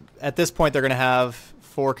 I guess at this point they're gonna have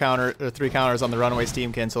 3 counters on the Runaway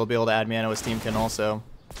Steamkin, so we'll be able to add mana with Steamkin also.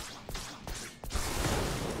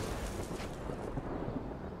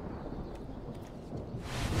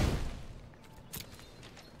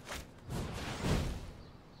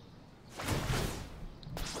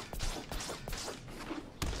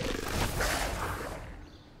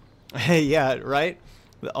 Hey, yeah, right?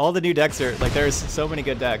 All the new decks are, like, there's so many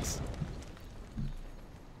good decks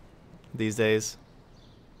these days.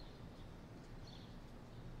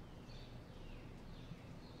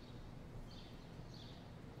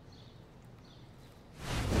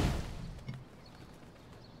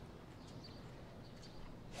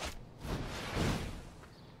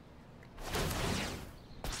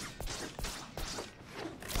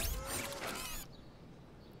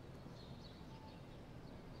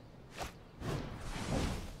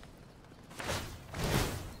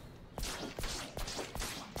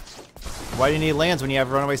 Why do you need lands when you have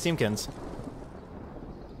Runaway Steamkins?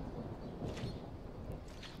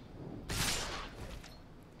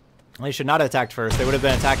 They should not have attacked first. They would have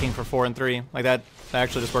been attacking for 4 and 3. Like that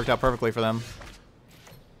actually just worked out perfectly for them.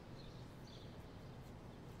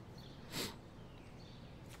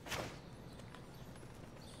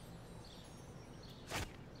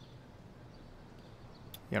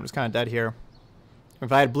 Yeah, I'm just kind of dead here.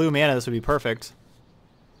 If I had blue mana, this would be perfect.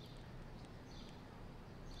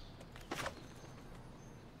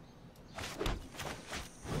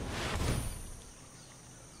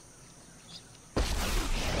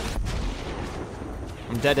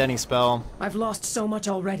 I'm dead to any spell. I've lost so much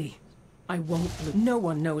already. I won't lose. No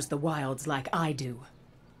one knows the wilds like I do.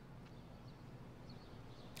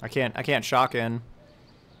 I can't shock in.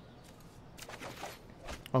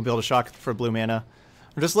 Won't be able to shock for blue mana.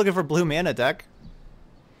 I'm just looking for blue mana deck.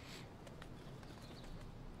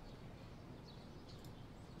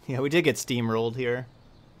 Yeah, we did get steamrolled here.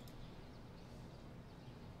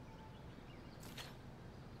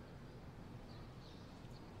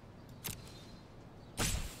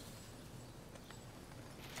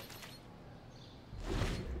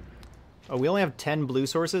 Oh, we only have 10 blue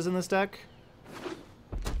sources in this deck?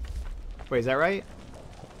 Wait, is that right?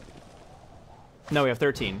 No, we have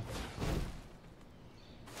 13.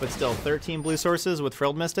 But still, 13 blue sources with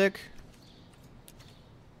Frilled Mystic?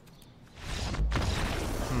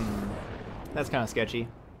 That's kind of sketchy.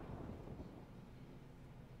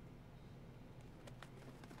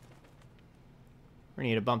 We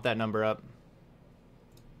need to bump that number up.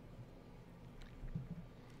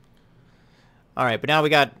 All right, but now we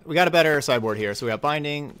got a better sideboard here. So we got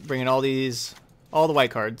Binding, bringing all the white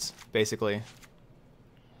cards, basically.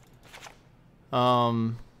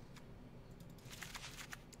 You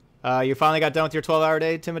finally got done with your 12-hour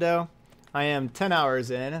day, Timido? I am 10 hours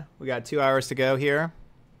in. We got 2 hours to go here.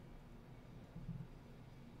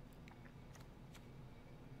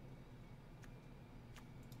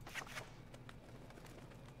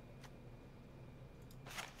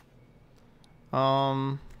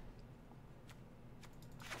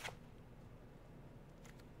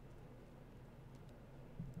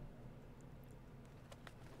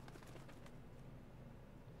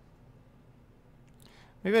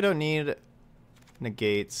 Maybe I don't need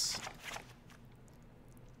negates.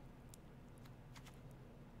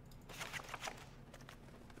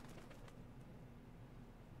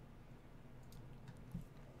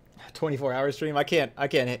 24-hour stream. I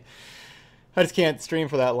just can't stream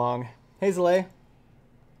for that long. Hey, Zalay.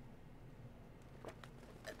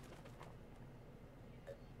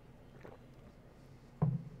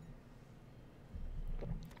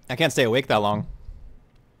 I can't stay awake that long.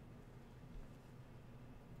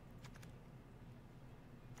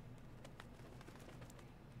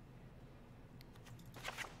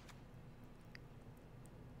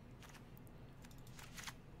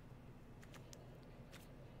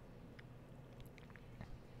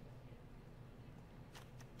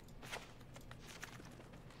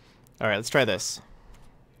 All right, let's try this.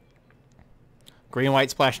 Green, white,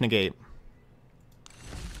 splash, negate.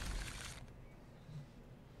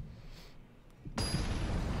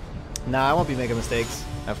 Nah, I won't be making mistakes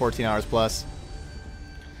at 14 hours plus.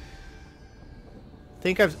 I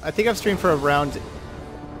think I've streamed for around. I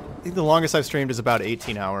think the longest I've streamed is about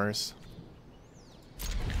 18 hours.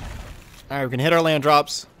 All right, we can hit our land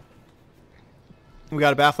drops. We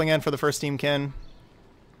got a baffling end for the first Steamkin,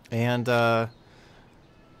 and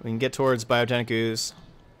we can get towards Biogenic Ooze.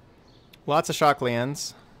 Lots of shock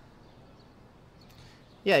lands.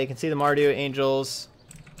 Yeah, you can see the Mardu Angels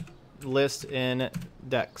list in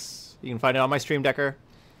decks. You can find it on my Stream Decker.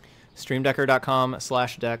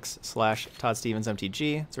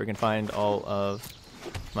 streamdecker.com/decks/ToddStevensMTG. So we can find all of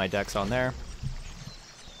my decks on there.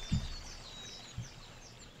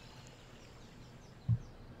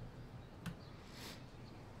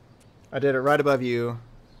 I did it right above you.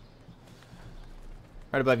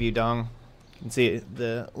 Right above you, Dong. You can see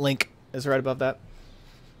the link is right above that.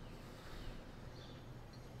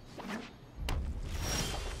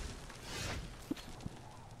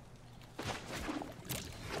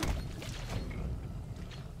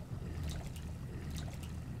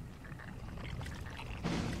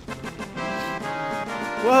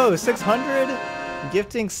 Whoa, 600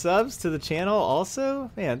 gifting subs to the channel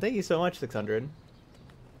also? Man, thank you so much, 600.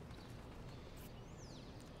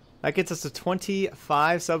 That gets us to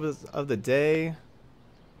 25 subs of the day.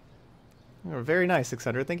 Oh, very nice,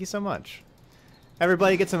 600. Thank you so much.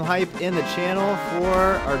 Everybody get some hype in the channel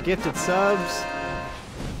for our gifted subs.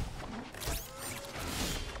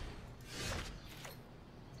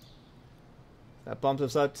 That bumps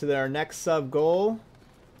us up to our next sub goal.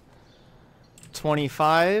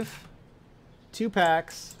 25. 2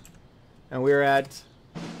 packs. And we're at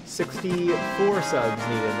 64 subs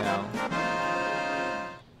needed now.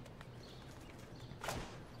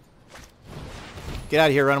 Get out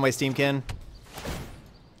of here, runaway Steamkin.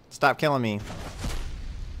 Stop killing me.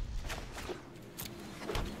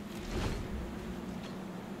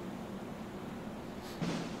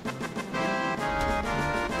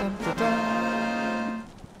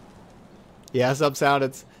 Yeah, sub sound.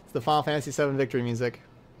 It's the Final Fantasy VII victory music.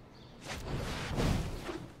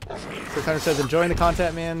 600 says, enjoying the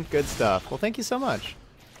content, man. Good stuff. Well, thank you so much.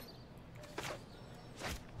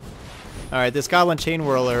 Alright, this Goblin Chain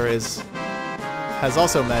Whirler has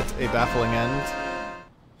also met a baffling end.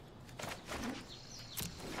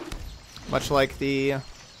 Much like the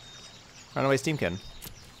Runaway Steamkin.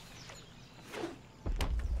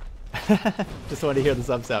 Just wanted to hear the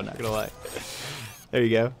sub sound, not gonna lie. There you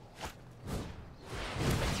go.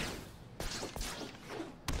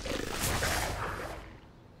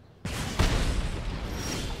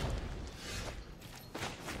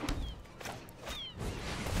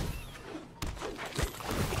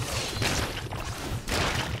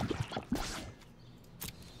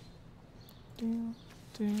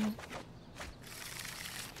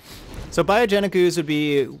 So Biogenic Ooze would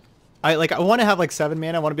be, I want to have like 7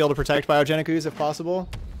 mana. I want to be able to protect Biogenic Ooze if possible.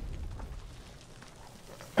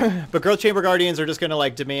 But Growth Chamber Guardians are just going to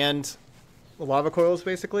like demand lava coils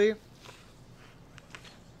basically.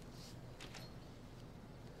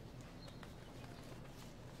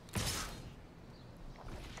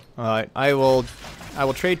 I will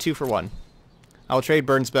trade 2 for 1. I will trade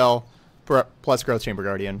Burn Spell plus Growth Chamber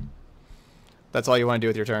Guardian. That's all you want to do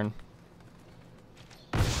with your turn.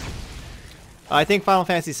 I think Final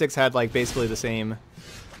Fantasy VI had like basically the same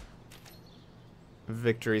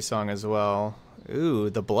victory song as well. Ooh,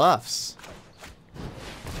 the bluffs.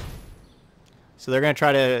 So they're going to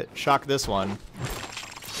try to shock this one.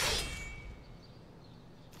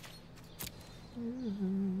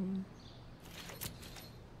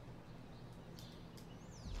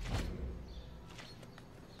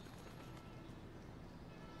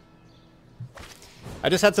 I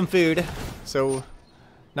just had some food, so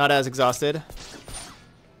not as exhausted.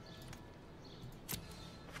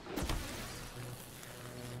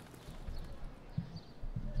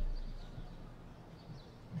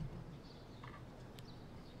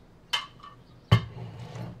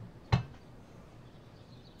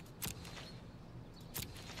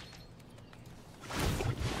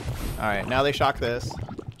 Alright, now they shock this.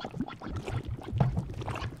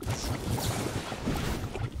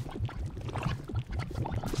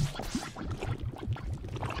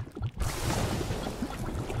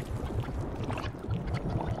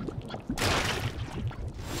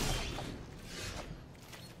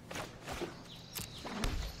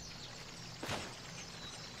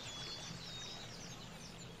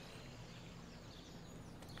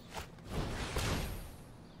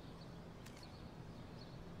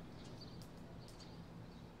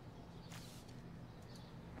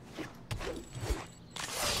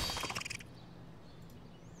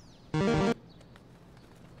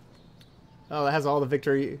 Oh, that has all the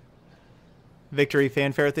victory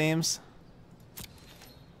fanfare themes.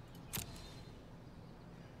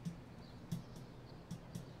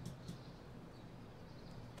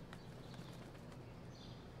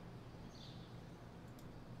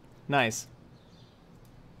 Nice.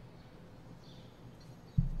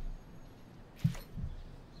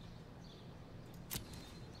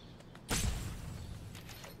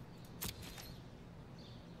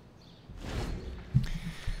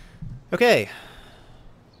 Okay.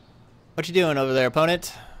 What you doing over there,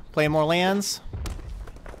 opponent? Playing more lands?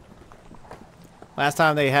 Last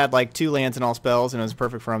time they had like 2 lands and all spells, and it was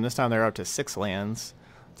perfect for them. This time they're up to 6 lands.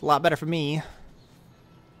 It's a lot better for me.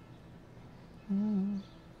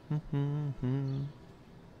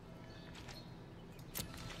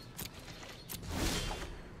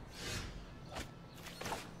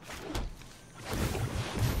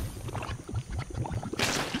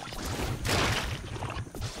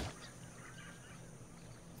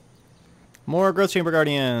 More Growth Chamber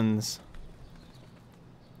Guardians.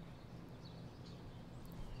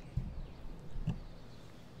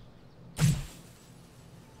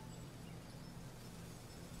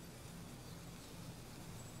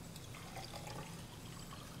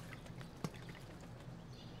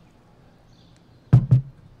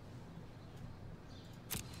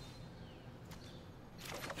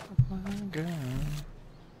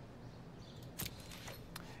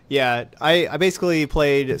 Yeah, I basically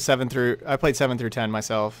played 7 through 10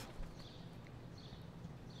 myself.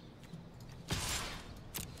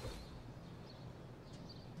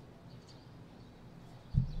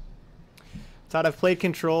 Todd, I've played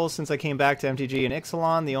Control since I came back to MTG and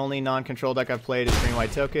Ixalan. The only non-control deck I've played is Green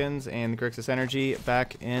White Tokens and Grixis Energy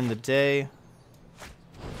back in the day.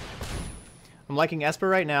 I'm liking Esper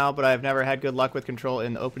right now, but I've never had good luck with Control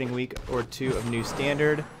in the opening week or 2 of New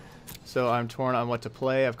Standard. So I'm torn on what to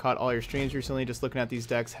play. I've caught all your streams recently. Just looking at these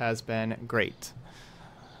decks has been great.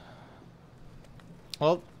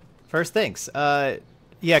 Well, first, thanks.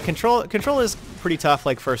 Yeah, Control is pretty tough,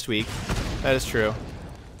 like, first week. That is true.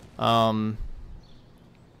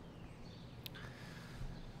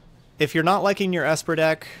 If you're not liking your Esper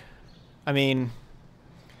deck, I mean,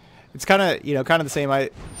 it's kind of, kind of the same. I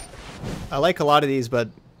like a lot of these, but,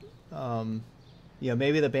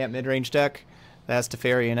 maybe the Bant mid-range deck that has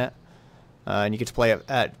Teferi in it. And you get to play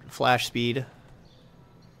at flash speed.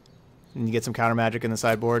 And you get some counter magic in the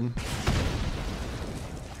sideboard.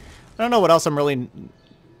 I don't know what else I'm really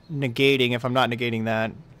negating if I'm not negating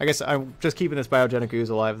that. I guess I'm just keeping this Biogenic Ooze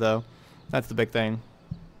alive, though. That's the big thing.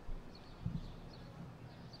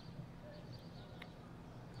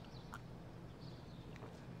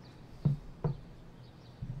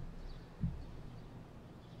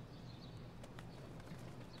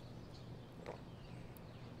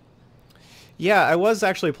 Yeah, I was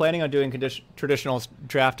actually planning on doing traditional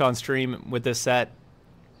draft on stream with this set,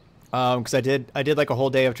 because I did like a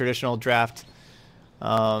whole day of traditional draft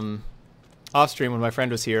off stream when my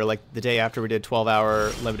friend was here, like the day after we did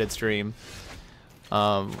 12-hour limited stream,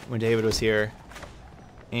 when David was here,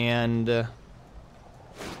 and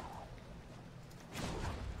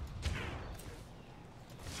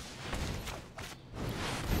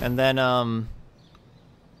then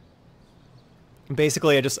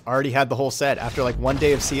basically, I just already had the whole set after like 1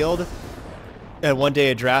 day of sealed and 1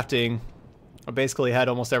 day of drafting. I basically had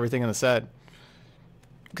almost everything in the set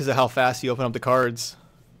because of how fast you open up the cards.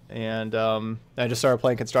 And I just started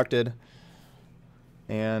playing constructed.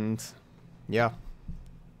 And yeah.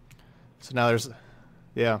 So now there's,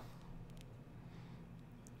 yeah.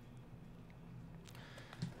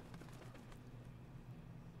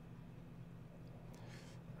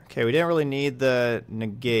 Okay, we didn't really need the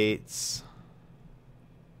negates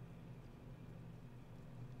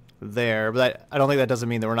there, but I don't think that doesn't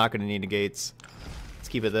mean that we're not going to need negates. Let's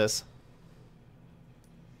keep it this.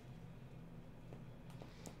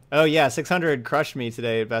 Oh yeah, 600 crushed me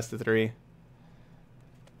today at best of 3.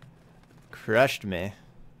 Crushed me.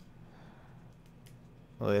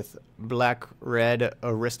 With black-red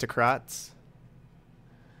aristocrats.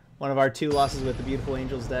 One of our 2 losses with the Beautiful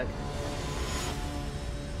Angels deck.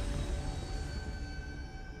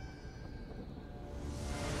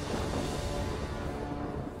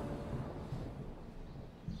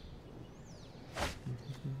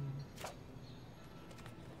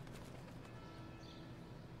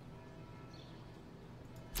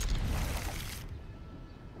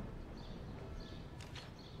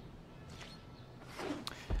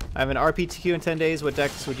 I have an RPTQ in 10 days. What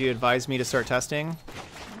decks would you advise me to start testing?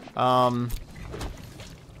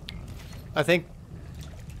 I think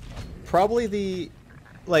probably the,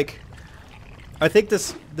 like, I think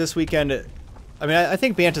this weekend, I mean, I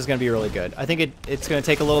think Bant is going to be really good. I think it's going to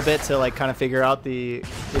take a little bit to, like, kind of figure out the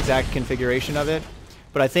exact configuration of it.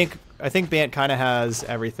 But I think Bant kind of has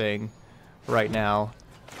everything right now.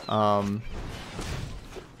 You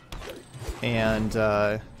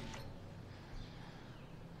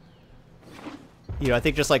know, I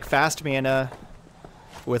think just like fast mana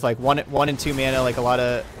with like one and 2 mana, like a lot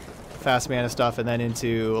of fast mana stuff, and then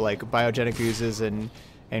into like biogenic oozes and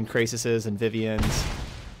Crasises and Vivians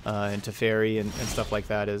and Teferi and stuff like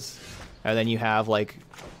that is, and then you have like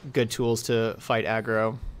good tools to fight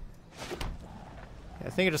aggro.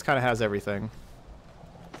 I think it just kind of has everything.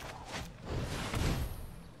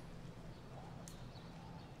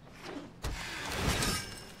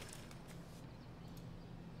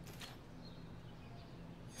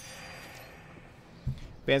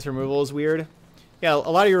 Bant's removal is weird. Yeah, a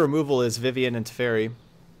lot of your removal is Vivian and Teferi.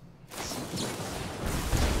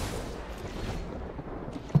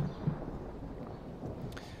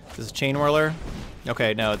 Is this a Chain Whirler?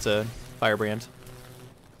 Okay, no, it's a Firebrand.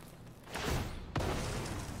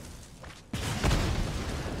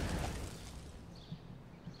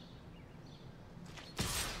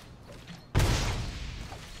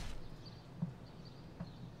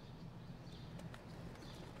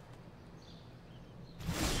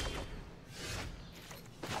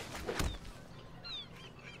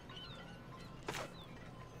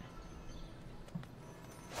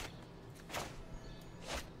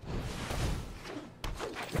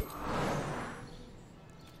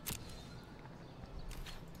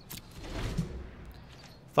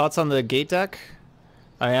 Thoughts on the gate deck?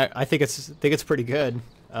 I think it's pretty good.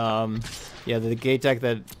 Yeah, the gate deck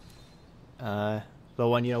that the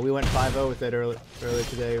one, you know, we went 5-0 with it earlier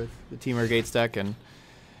today with the Teamer Gates deck, and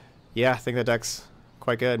yeah, I think that deck's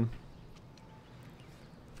quite good.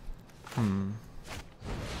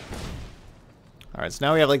 Alright, so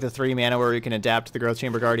now we have like the 3 mana where we can adapt the Growth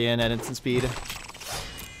Chamber Guardian at instant speed. We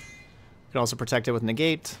can also protect it with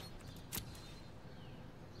Negate.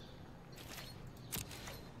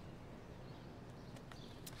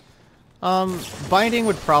 Binding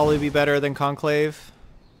would probably be better than Conclave.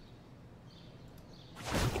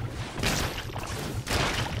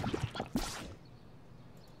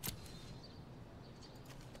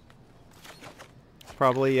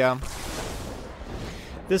 Probably, yeah.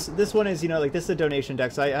 This one is, you know, like, this is a donation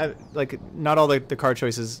deck, so I have, like, not all the card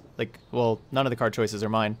choices, like, well, none of the card choices are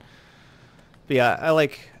mine. But yeah, I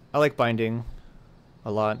like Binding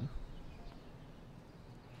a lot.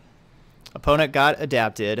 Opponent got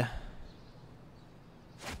adapted.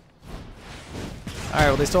 Alright,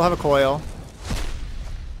 well, they still have a coil.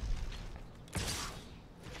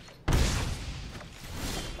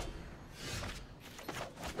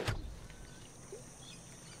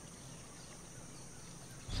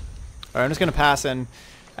 Alright, I'm just gonna pass and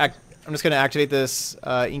I'm just gonna activate this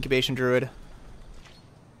Incubation Druid.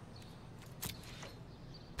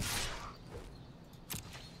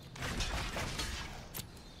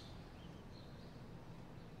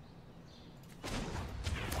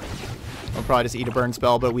 I'll probably just eat a burn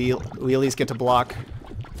spell, but we at least get to block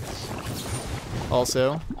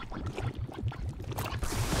also.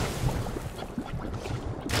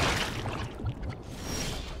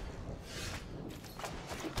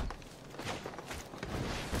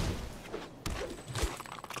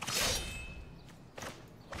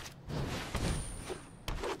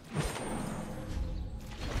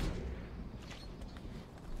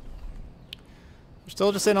 We're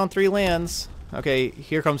still just in on 3 lands. Okay,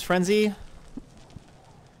 here comes Frenzy.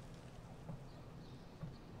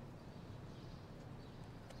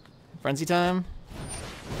 Frenzy time.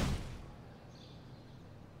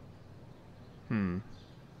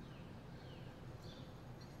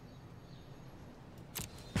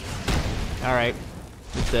 Alright.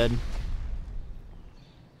 It's dead.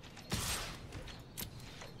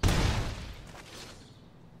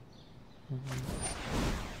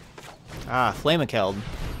 Ah, Flamekeld.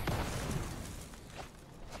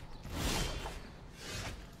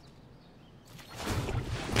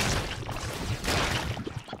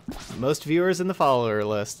 Most viewers in the follower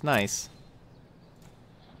list. Nice.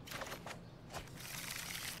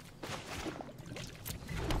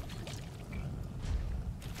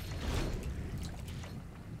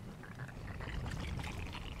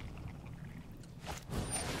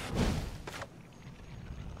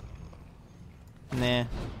 Nah.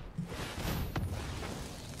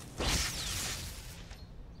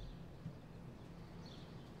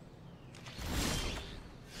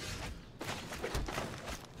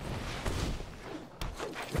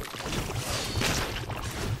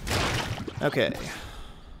 Okay.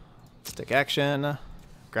 Stick action.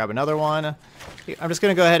 Grab another one. I'm just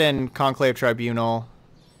going to go ahead and Conclave Tribunal.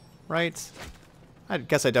 Right? I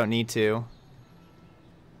guess I don't need to.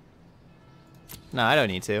 No, I don't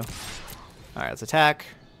need to. Alright, let's attack.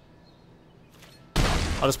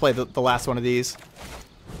 I'll just play the last one of these.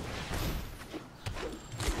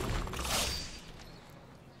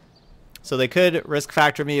 So they could risk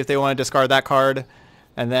factor me if they want to discard that card.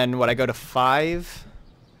 And then, what, I go to 5?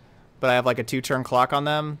 But I have like a 2-turn clock on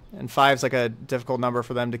them. And 5's like a difficult number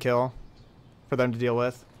for them to kill. For them to deal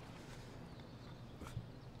with.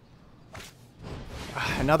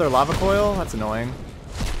 Another Lava Coil? That's annoying.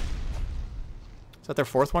 Is that their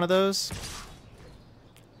 4th one of those?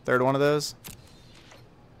 3rd one of those?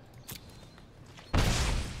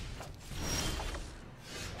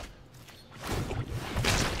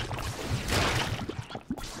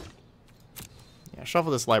 Yeah,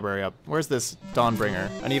 shuffle this library up. Where's this Dawnbringer?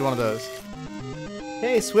 I need one of those.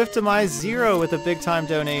 Hey, Swift Demise 0 with a big time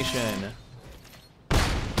donation.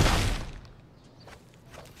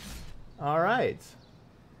 Alright.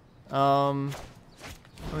 Let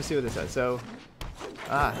me see what this says. So,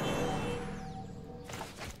 let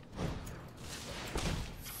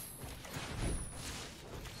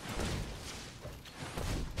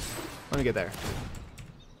me get there.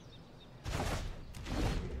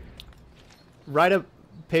 Write a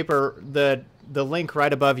paper, the link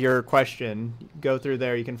right above your question. Go through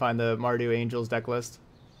there. You can find the Mardu Angels deck list.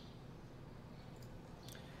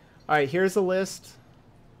 All right, here's the list.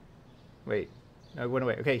 Wait, no, went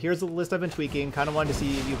away. Okay, here's the list I've been tweaking. Kind of wanted to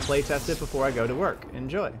see you play test it before I go to work.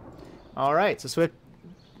 Enjoy. All right, so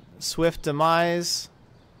Swift Demise.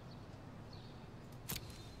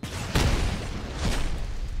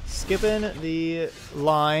 Skipping the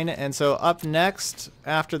line, and so up next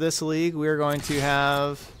after this league we're going to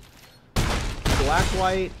have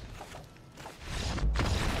black-white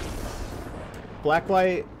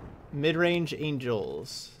mid-range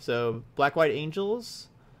angels. So black-white angels.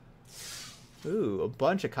 Ooh, a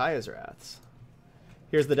bunch of Kaya's Wraths.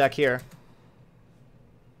 Here's the deck here.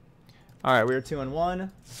 All right, we're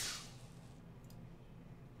 2-1.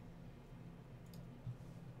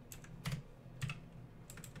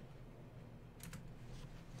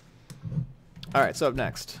 All right, so up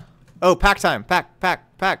next. Oh, pack time. Pack.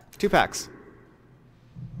 2 packs.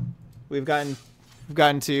 We've gotten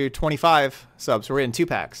to 25 subs. So we're in 2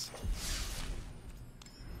 packs.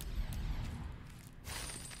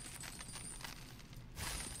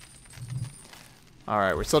 All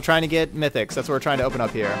right, we're still trying to get mythics. That's what we're trying to open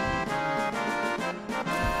up here.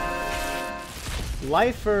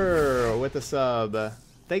 Lifer with the sub.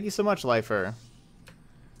 Thank you so much, Lifer.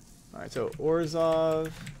 All right, so Orzhov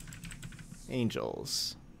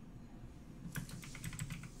Angels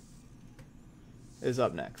is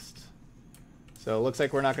up next. So it looks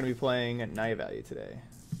like we're not going to be playing at Naya Value today.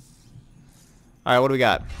 All right, what do we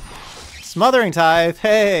got? Smothering Tithe.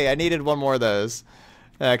 Hey, I needed one more of those.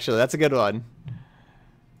 Actually, that's a good one.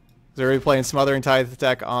 So we're going to be playing Smothering Tithe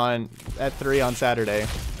deck at 3 on Saturday.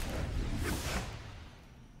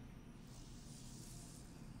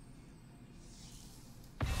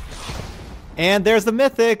 And there's the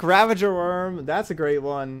mythic Ravager Worm. That's a great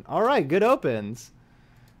one. All right, good opens.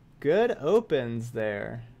 Good opens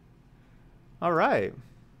there. All right.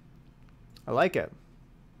 I like it.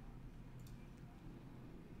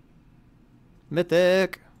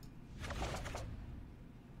 Mythic.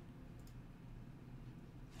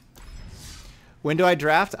 When do I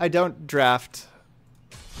draft? I don't draft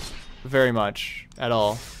very much at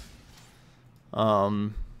all.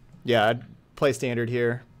 Yeah, I'd play standard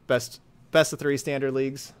here. Best of 3 standard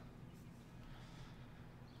leagues.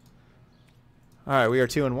 All right, we are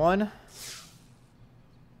 2-1.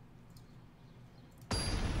 See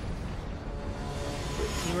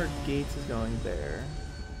where Gates is going there.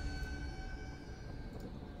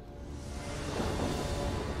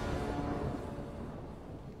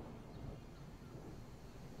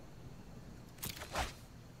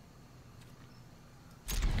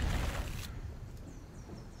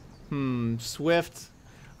 Swift.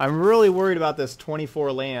 I'm really worried about this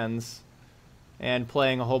 24 lands and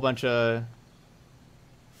playing a whole bunch of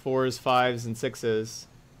 4s, 5s, and 6s.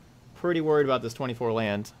 Pretty worried about this 24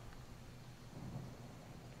 land.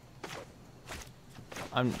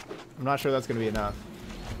 I'm not sure that's going to be enough.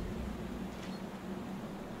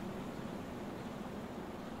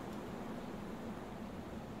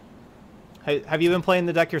 Hey, have you been playing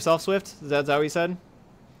the deck yourself, Swift? Is that what you said?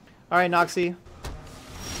 All right, Noxie.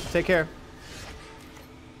 Take care.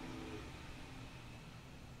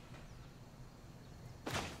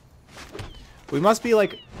 We must be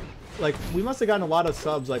like we must have gotten a lot of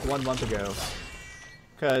subs like 1 month ago,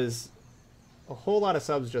 because a whole lot of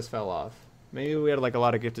subs just fell off. Maybe we had like a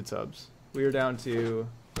lot of gifted subs. We were down to,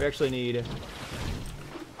 we actually need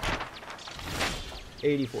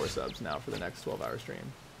 84 subs now for the next 12-hour stream.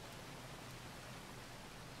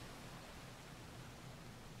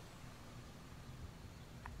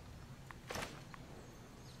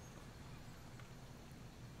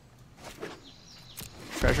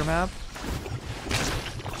 Treasure map.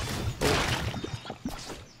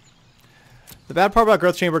 The bad part about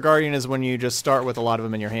Growth Chamber Guardian is when you just start with a lot of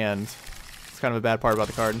them in your hand. It's kind of a bad part about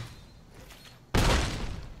the card.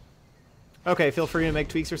 Okay, feel free to make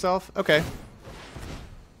tweaks yourself. Okay.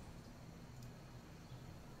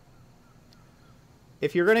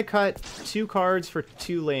 If you're gonna cut 2 cards for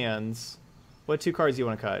 2 lands, what 2 cards do you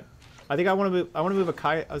want to cut? I think I want to move a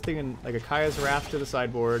Kaya. I was thinking like a Kaya's Wrath to the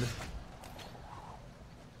sideboard.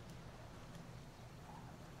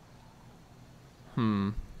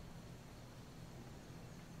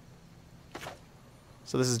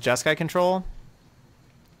 So this is Jeskai control.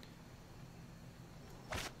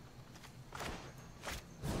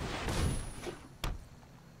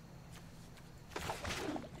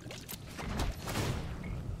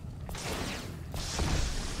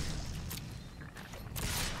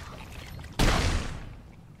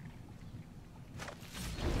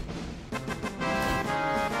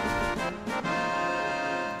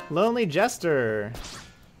 Lonely Jester.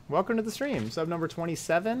 Welcome to the stream. Sub number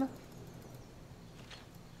 27.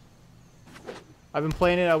 I've been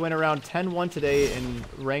playing it. I went around 10-1 today in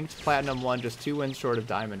ranked Platinum 1, just 2 wins short of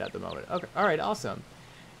Diamond at the moment. Okay, all right, awesome.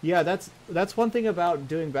 Yeah, that's one thing about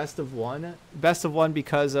doing best of one. Best of one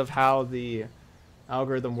because of how the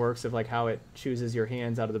algorithm works, of like how it chooses your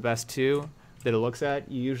hands out of the best 2 that it looks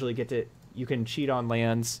at. You usually get to, you can cheat on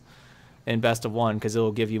lands in best of one because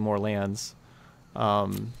it'll give you more lands.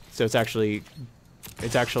 So it's actually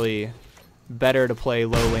better to play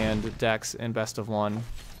low land decks in best of one.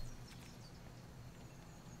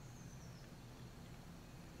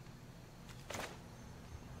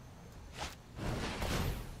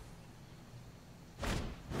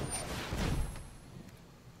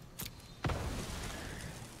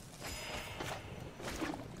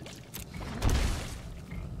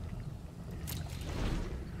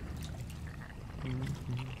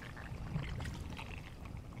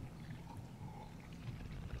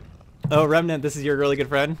 Oh, Remnant, this is your really good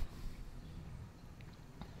friend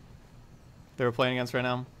that we're playing against right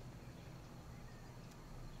now.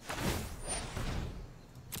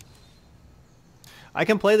 I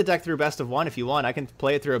can play the deck through best of one if you want. I can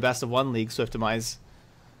play it through a best of one league, Swiftimize.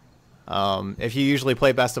 If you usually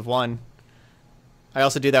play best of one. I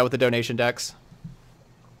also do that with the donation decks.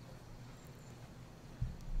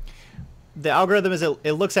 The algorithm is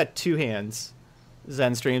it looks at 2 hands.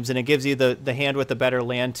 Zen streams, and it gives you the hand with the better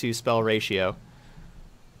land to spell ratio.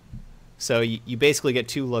 So you basically get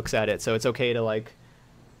 2 looks at it. So it's okay to like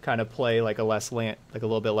kind of play like a less land, like a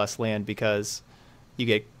little bit less land, because you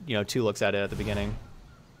get 2 looks at it at the beginning.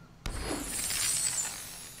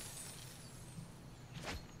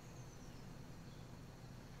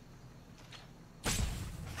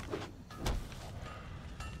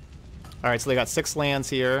 All right, so they got 6 lands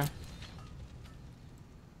here.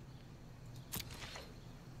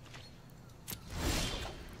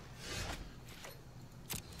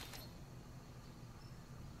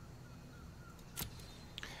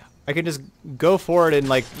 I can just go forward and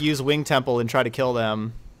like use Wing Temple and try to kill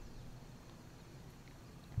them.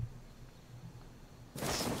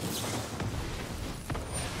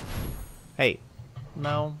 Hey,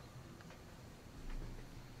 no.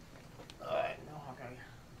 Alright, no, okay.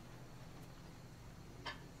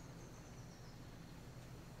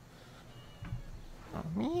 Oh,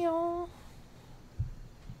 meow.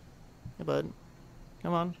 Hey, bud.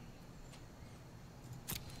 Come on.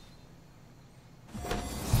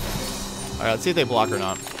 Alright, let's see if they block or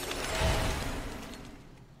not.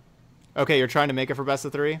 Okay, you're trying to make it for best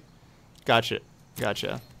of 3? Gotcha.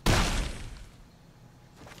 Gotcha.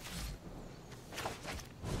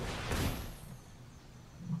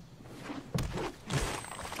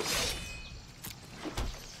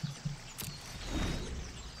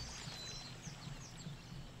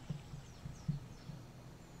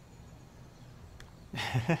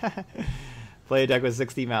 Play a deck with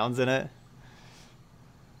 60 mountains in it.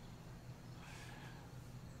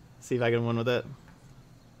 See if I can win with it.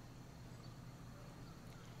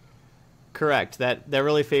 Correct. That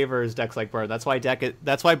really favors decks like Burn. That's why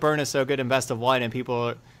Burn is so good in best of one, and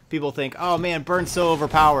people think, oh man, Burn's so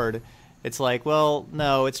overpowered. It's like, well,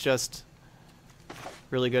 no, it's just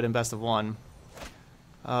really good in best of one.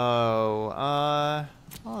 Oh,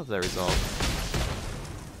 what was that result?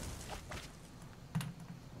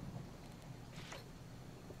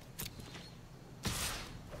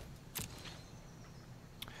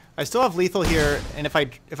 I still have lethal here, and if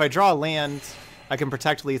I draw a land, I can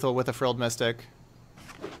protect lethal with a Frilled Mystic.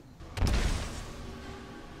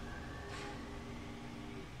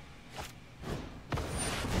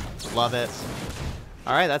 Love it.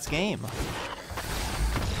 All right, that's game.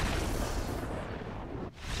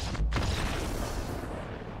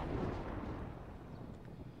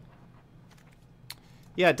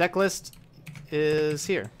 Yeah, Decklist is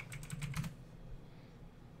here.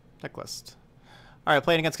 Decklist. All right,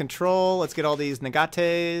 playing against Control. Let's get all these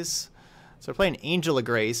Negates. So we're playing Angel of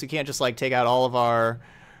Grace. You can't just like take out all of our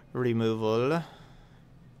removal.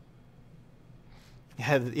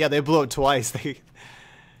 Yeah, they blew up twice.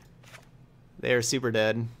 They are super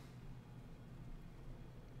dead.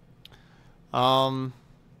 I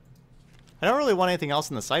don't really want anything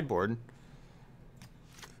else in the sideboard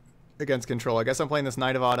against Control. I guess I'm playing this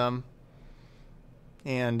Knight of Autumn,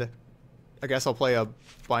 and I guess I'll play a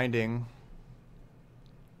Binding.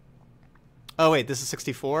 Oh wait, this is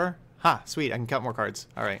 64? Ha, sweet, I can cut more cards.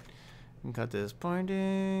 Alright. I can cut this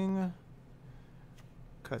Binding.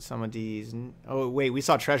 Cut some of these. Oh wait, we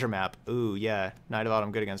saw Treasure Map. Ooh, yeah. Knight of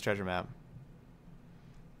Autumn good against Treasure Map.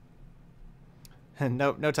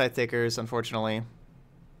 No Tithe Takers, unfortunately.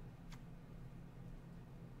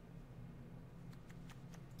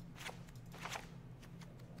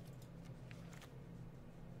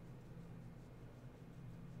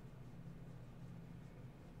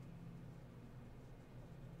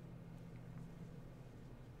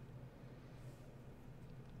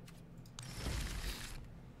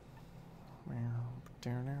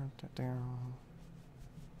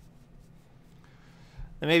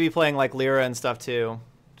 They may be playing like Lyra and stuff too.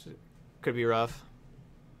 Could be rough.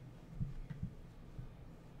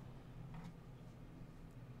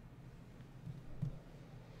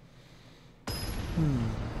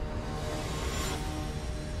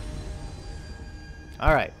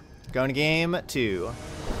 All right, going to game 2.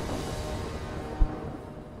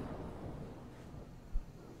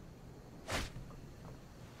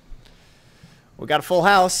 We got a full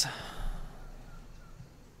house.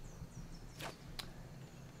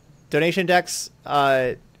 Donation decks,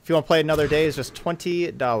 if you want to play another day, is just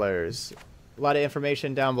 $20. A lot of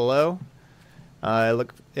information down below.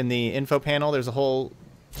 Look in the info panel. There's a whole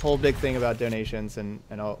big thing about donations and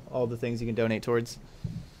all the things you can donate towards,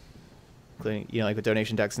 including, you know, like with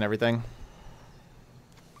donation decks and everything.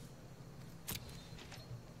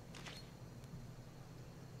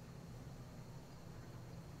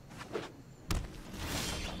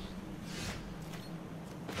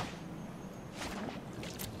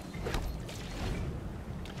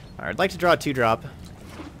 Alright, I'd like to draw a 2-drop.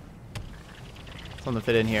 Something to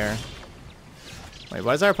fit in here. Wait,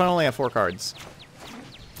 why does our opponent only have 4 cards?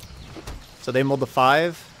 So they mulled to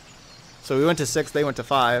 5. So we went to 6, they went to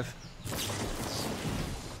 5.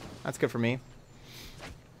 That's good for me.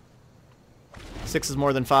 6 is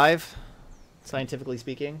more than 5, scientifically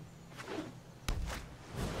speaking.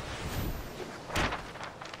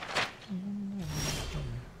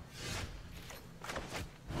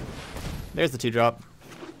 There's the 2-drop.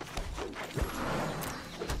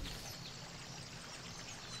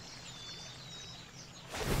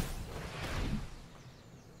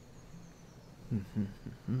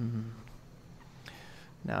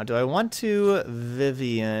 Now, do I want to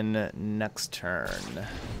Vivian next turn?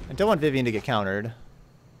 I don't want Vivian to get countered.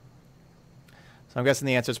 So I'm guessing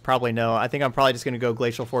the answer is probably no. I think I'm probably just going to go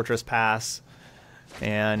Glacial Fortress pass.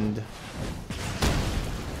 And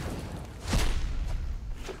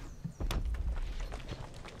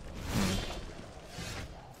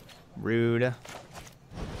rude. I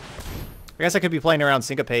guess I could be playing around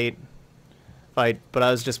Syncopate. But I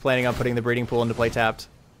was just planning on putting the Breeding Pool into play tapped.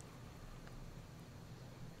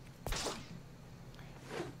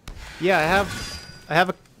 Yeah, I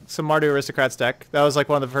have some Mardu Aristocrats deck. That was like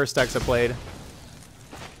one of the first decks I played.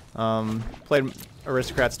 Played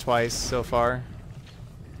Aristocrats twice so far.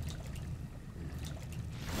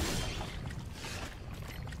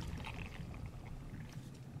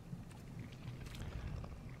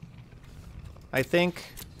 I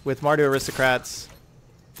think with Mardu Aristocrats,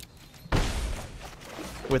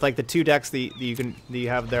 with like the 2 decks that you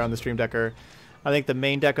have there on the Stream Decker. I think the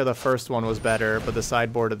main deck of the first one was better, but the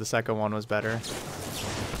sideboard of the second one was better.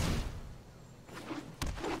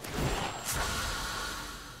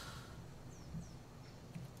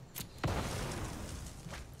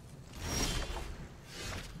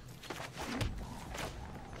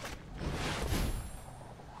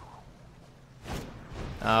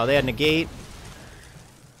 Oh, they had negate.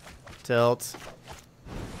 Tilt.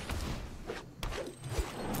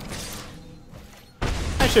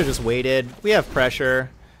 I should have just waited. We have pressure.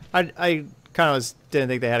 I kind of didn't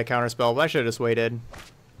think they had a counter spell, but I should have just waited.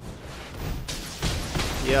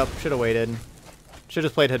 Yep, should have waited. Should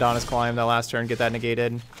have played Hadana's Climb that last turn, get that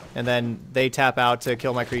negated, and then they tap out to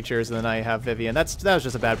kill my creatures, and then I have Vivian. That was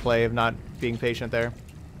just a bad play of not being patient there.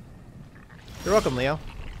 You're welcome, Leo.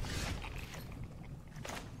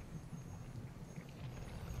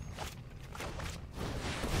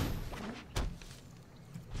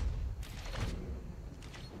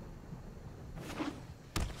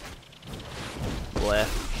 Bleh.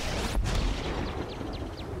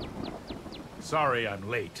 Sorry I'm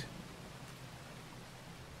late.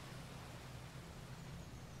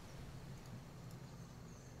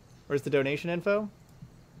 Where's the donation info?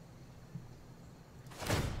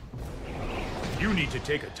 You need to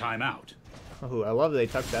take a timeout. Oh, I love that they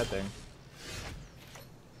tucked that thing.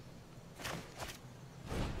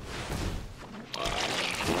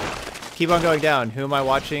 Keep on going down. Who am I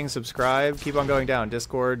watching? Subscribe. Keep on going down.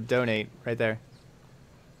 Discord, donate. Right there.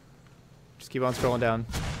 Just keep on scrolling down.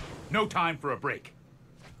 No time for a break.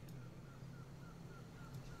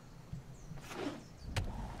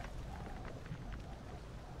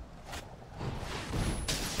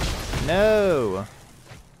 No!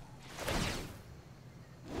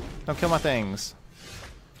 Don't kill my things.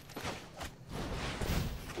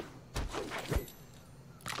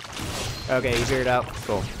 Okay, you figured it out.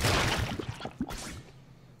 Cool.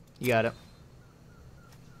 You got it.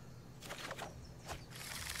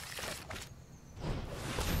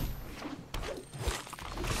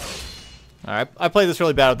 Alright, I played this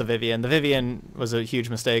really bad with the Vivian. The Vivian was a huge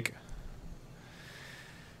mistake.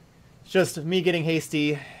 Just me getting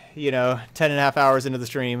hasty, you know, 10.5 hours into the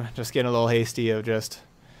stream, just getting a little hasty of just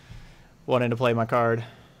wanting to play my card.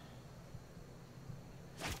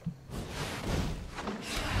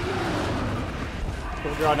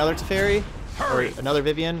 We'll draw another Teferi, or another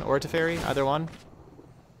Vivian, or Teferi, either one.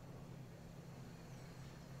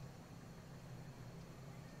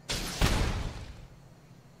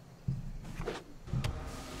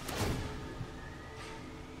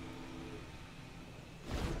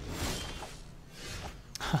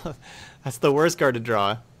 That's the worst card to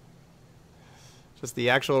draw. Just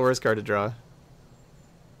the actual worst card to draw.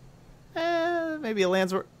 Maybe a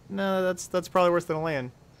land's worth. No, that's probably worse than a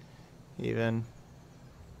land. Even.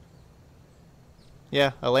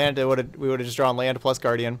 Yeah, a land. We would have just drawn land plus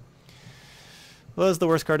Guardian. What was the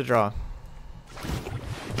worst card to draw?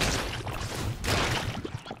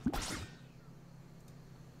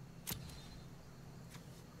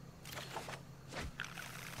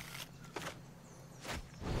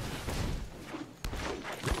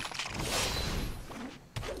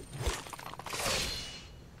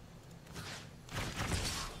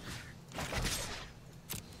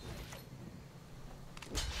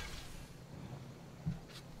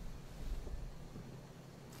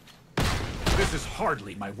 This is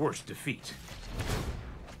hardly my worst defeat.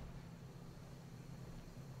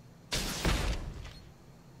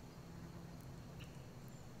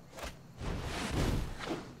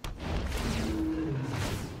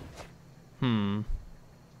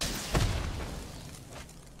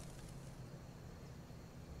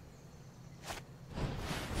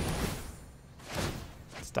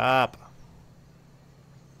 Stop.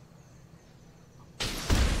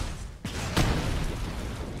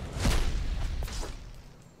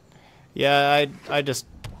 Yeah, I just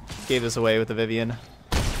gave this away with the Vivian.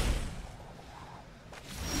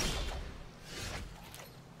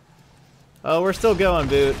 Oh, we're still going,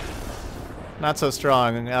 Boot. Not so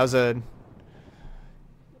strong. That was a...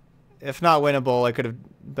 If not winnable, I could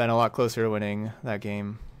have been a lot closer to winning that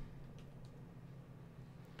game.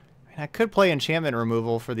 I mean, I could play enchantment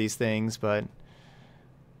removal for these things, but... I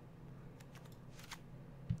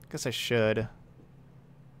guess I should.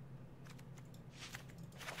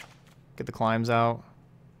 Get the climbs out.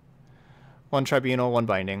 1 tribunal, 1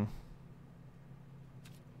 binding.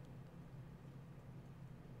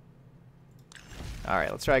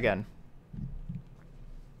 Alright, let's try again.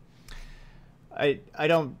 I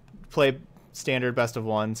don't play standard best of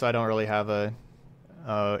 1, so I don't really have a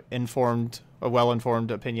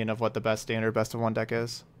well-informed opinion of what the best standard best of 1 deck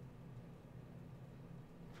is.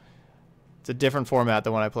 It's a different format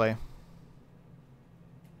than what I play.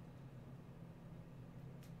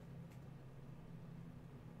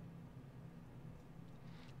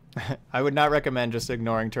 I would not recommend just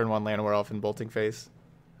ignoring turn 1 Llanowar Elf and bolting face.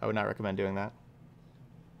 I would not recommend doing that.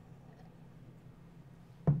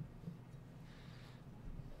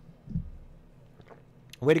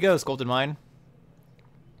 Way to go, Sculpted Mine.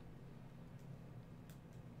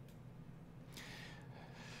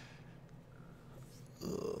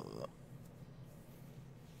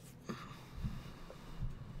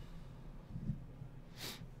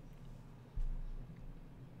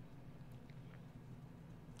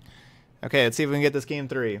 Okay, let's see if we can get this game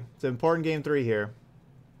 3. It's an important game 3 here.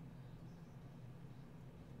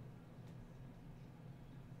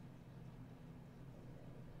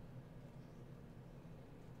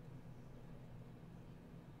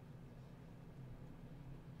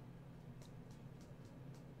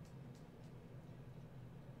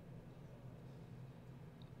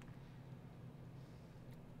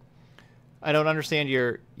 I don't understand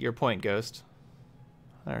your point, Ghost.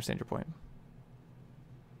 I don't understand your point.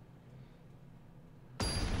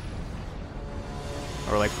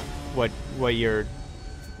 Or like what you're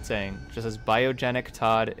saying. Just as biogenic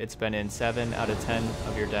Todd, it's been in 7 out of 10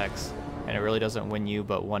 of your decks, and it really doesn't win you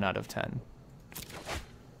but 1 out of 10.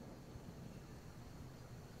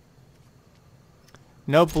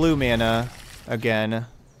 No blue mana again.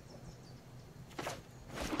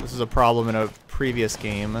 This is a problem in a previous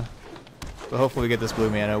game. But hopefully we get this blue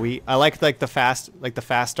mana. I like the fast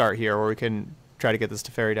start here where we can try to get this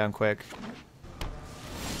to fairy down quick.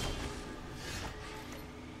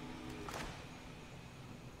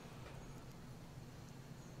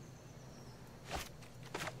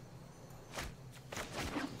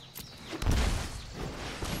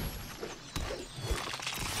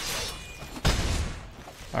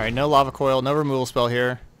 Alright, no Lava Coil, no removal spell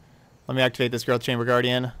here. Let me activate this Growth Chamber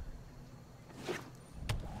Guardian.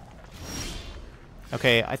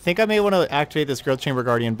 Okay, I think I may want to activate this Growth Chamber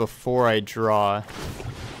Guardian before I draw.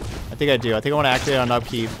 I think I do. I think I want to activate it on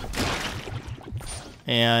upkeep.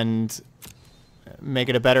 And make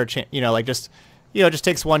it a better chance, just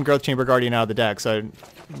takes 1 Growth Chamber Guardian out of the deck, so it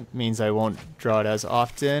means I won't draw it as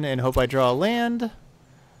often, and hope I draw a land.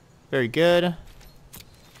 Very good.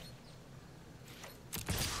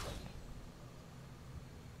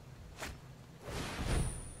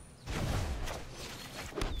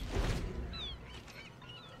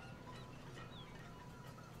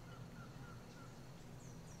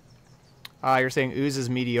 You're saying Ooze is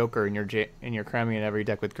mediocre and you're cramming in every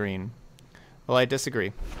deck with green. Well, I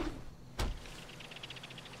disagree.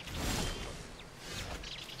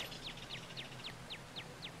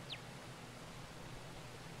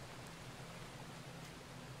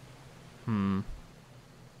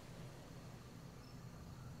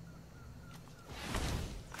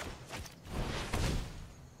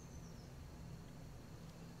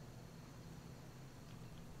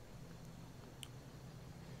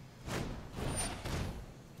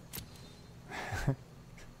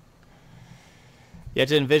 You have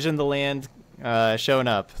to envision the land showing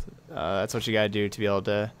up. That's what you gotta do to be able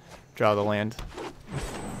to draw the land.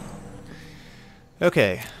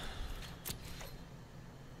 Okay.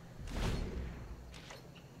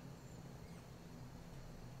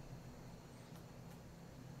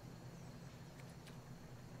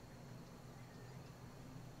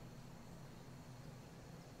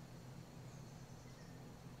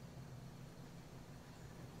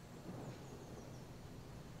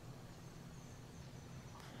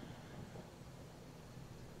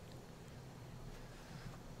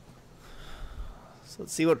 So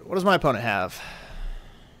let's see, what does my opponent have?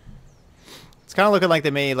 It's kind of looking like they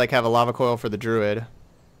may have a Lava Coil for the Druid.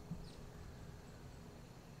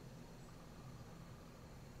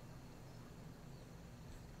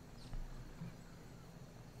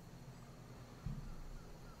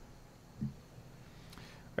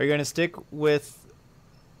 Are you going to stick with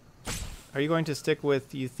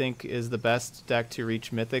you think is the best deck to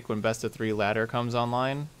reach Mythic when Best of 3 ladder comes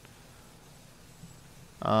online?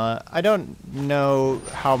 I don't know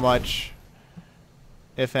how much,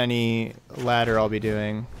 if any, ladder I'll be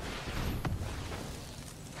doing.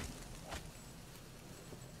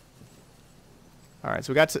 All right,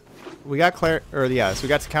 so we got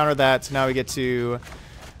to counter that. So now we get to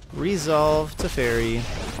resolve to fairy.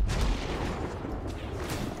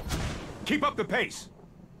 Keep up the pace.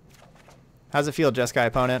 How's it feel, Jeskai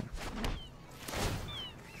opponent?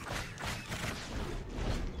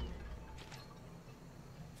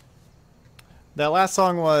 That last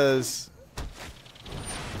song was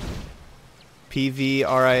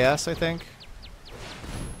PVRIS, I think.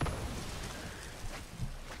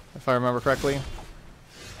 if I remember correctly.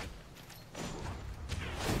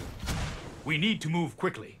 We need to move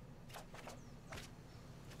quickly.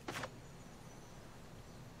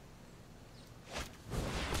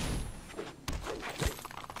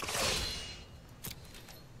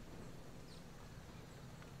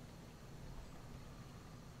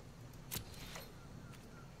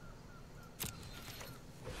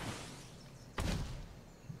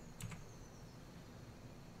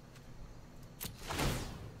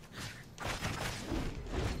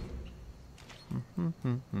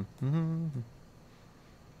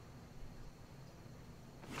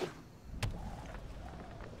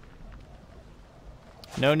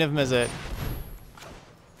 No Niv Mizzet.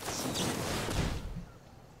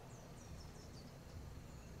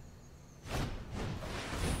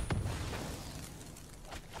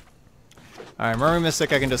 Alright, Murray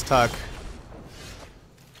Mystic I can just tuck.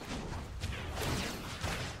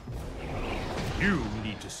 You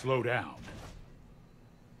need to slow down.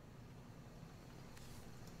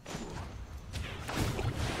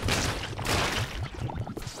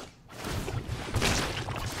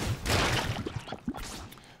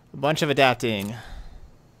 Bunch of adapting.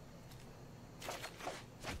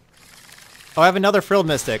 Oh, I have another Frilled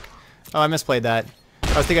Mystic. Oh, I misplayed that.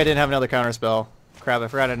 I was thinking I didn't have another counter spell. Crap, I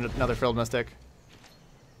forgot another Frilled Mystic.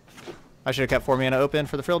 I should have kept 4 mana open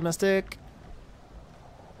for the Frilled Mystic.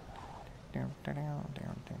 At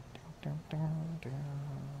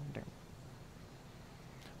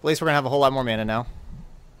least we're gonna have a whole lot more mana now.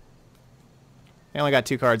 I only got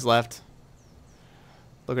 2 cards left.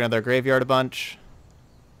 Looking at their graveyard a bunch.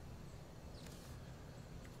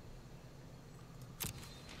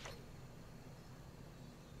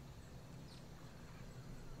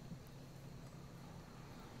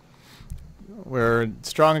 We're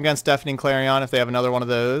strong against Deafening Clarion if they have another one of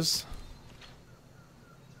those.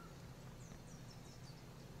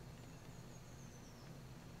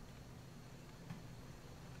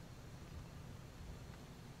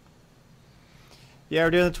 Yeah,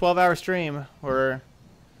 we're doing the 12-hour stream. We're,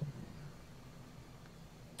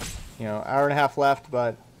 you know, hour and a half left,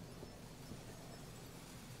 but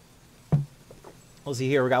we'll see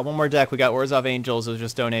here. We got one more deck. We got Orzhov Angels that was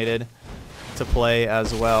just donated to play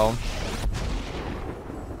as well.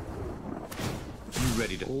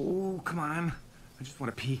 Ready to... Oh, come on. I just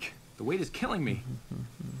want to peek. The weight is killing me.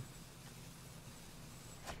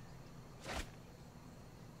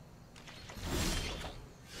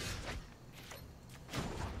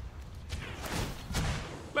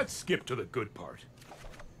 Let's skip to the good part.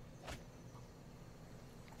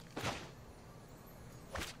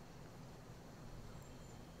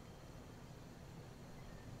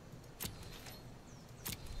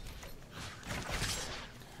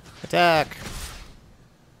 Attack.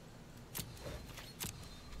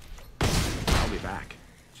 I'll be back.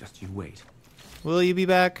 Just you wait. Will you be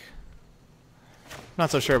back? Not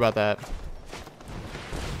so sure about that.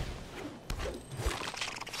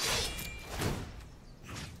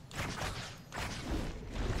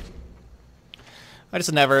 I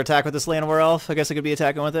just never attack with this Llanowar Elf. I guess I could be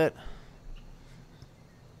attacking with it.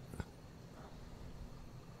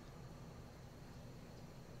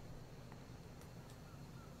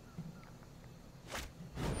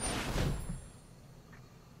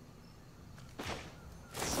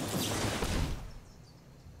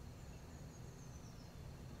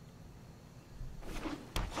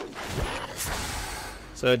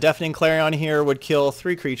 So Deafening Clarion here would kill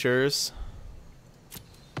 3 creatures.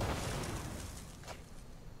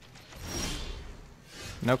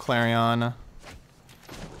 No Clarion.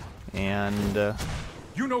 And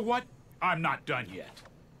You know what? I'm not done yet.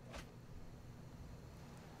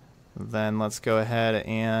 then let's go ahead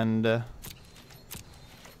and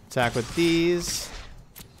attack with these.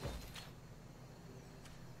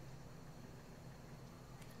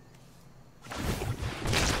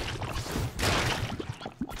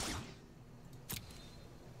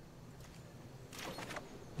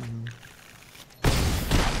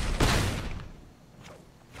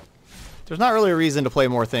 There's not really a reason to play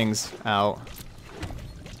more things out.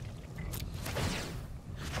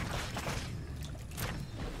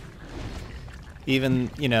 Even,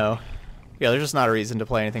 you know, yeah, there's just not a reason to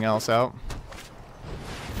play anything else out.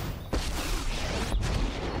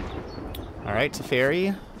 Alright,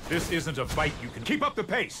 Teferi. This isn't a fight you can keep up the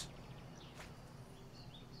pace.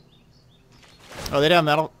 Oh, they don't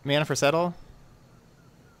have mana for Settle?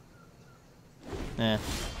 Eh.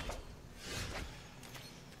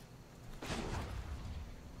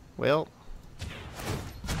 Well,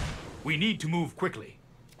 We need to move quickly.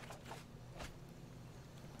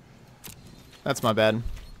 that's my bad.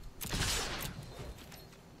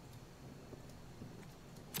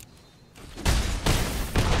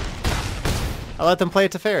 I let them play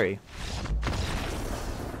it to Teferi.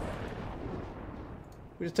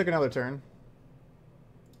 We just took another turn.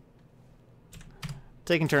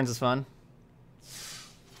 Taking turns is fun.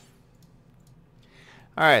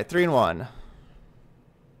 Alright, 3 and 1.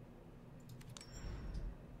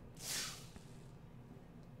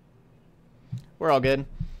 We're all good.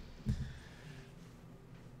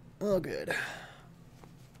 All good.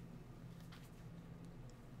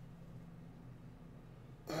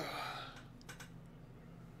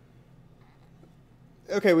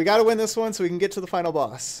 Okay, we gotta win this one so we can get to the final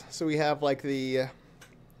boss. So we have like the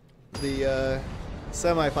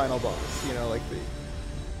semi-final boss, you know, like the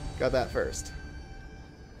got that first.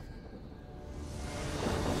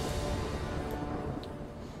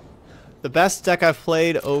 The best deck I've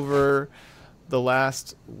played over the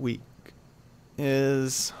last week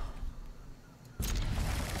is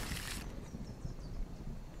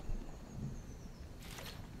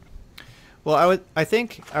well, I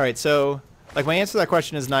think all right, so like my answer to that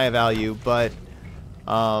question is Naya Value, but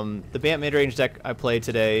the Bant mid-range deck I played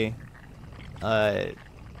today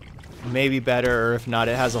may be better, or if not,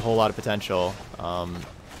 it has a whole lot of potential.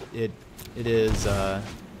 It's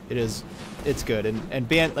good, and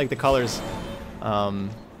Bant, like the colors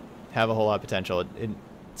have a whole lot of potential.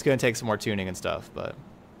 It's gonna take some more tuning and stuff, but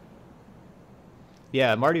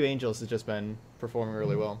yeah, Mardu Angels has just been performing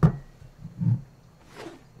really well.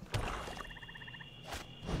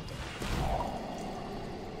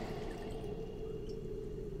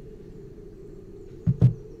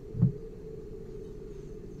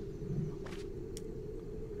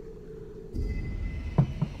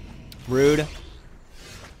 Rude.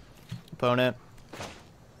 Opponent.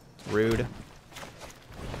 Rude.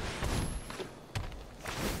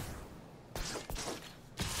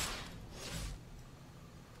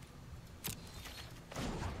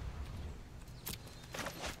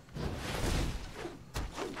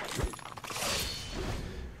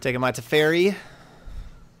 Taking my Teferi.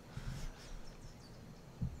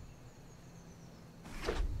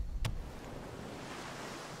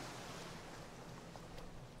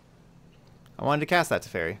 I wanted to cast that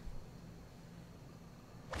Teferi.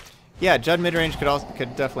 Yeah, Judd midrange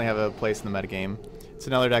could definitely have a place in the metagame. It's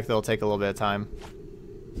another deck that'll take a little bit of time.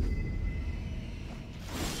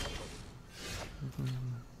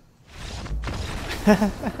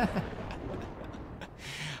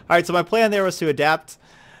 Alright, so my plan there was to adapt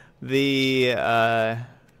the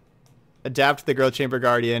Growth Chamber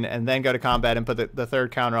Guardian and then go to combat and put the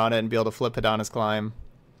third counter on it and be able to flip Hidana's Climb.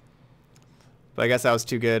 But I guess that was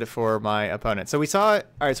too good for my opponent. So we saw, all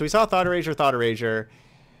right, so we saw Thought Erasure.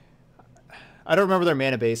 I don't remember their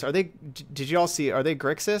mana base. Are they, did you all see, are they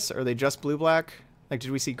Grixis? Or are they just blue-black? Like, did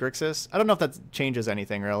we see Grixis? I don't know if that changes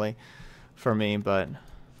anything, really, for me, but...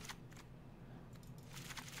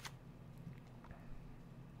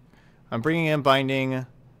 I'm bringing in Binding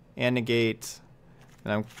and Negate,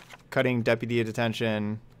 and I'm cutting Deputy of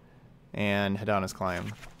Detention and Hidana's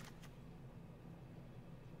Climb.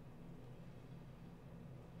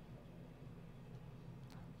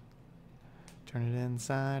 Turn it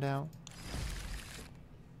inside out.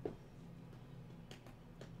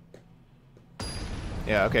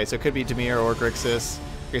 Yeah, okay, so it could be Dimir or Grixis.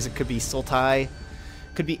 I guess it could be Sultai.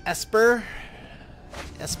 Could be Esper.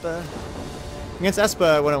 Espa. Against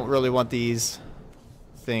Espa, I don't really want these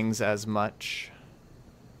things as much.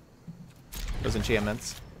 Those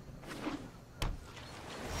enchantments.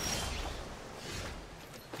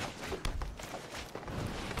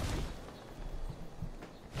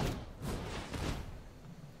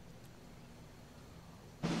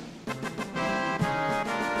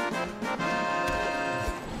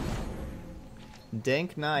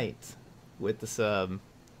 Dank Knight with the sub.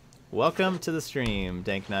 Welcome to the stream,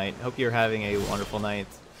 Dank Knight. Hope you're having a wonderful night.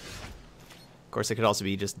 Of course, it could also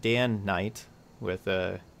be just Dan Knight with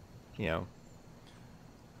a, you know,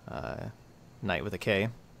 Knight with a K.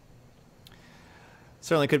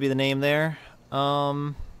 Certainly could be the name there.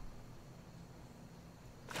 Rendezvous.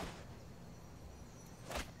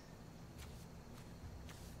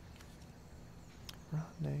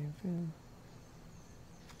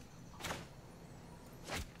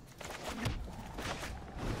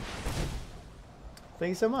 Thank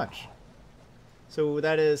you so much. So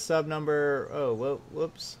that is sub number, oh,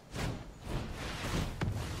 whoops.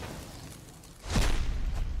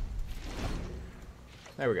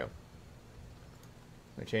 There we go.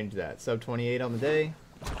 I changed that. Sub 28 on the day.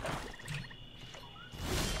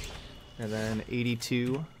 And then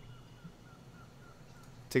 82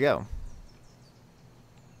 to go.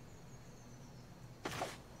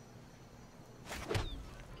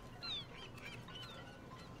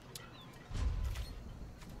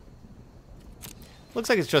 Looks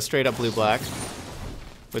like it's just straight up blue-black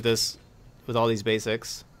with this, with all these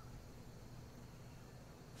basics.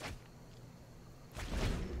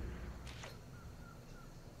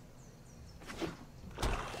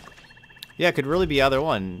 Yeah, it could really be either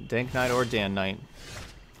one, Dank Knight or Dan Knight.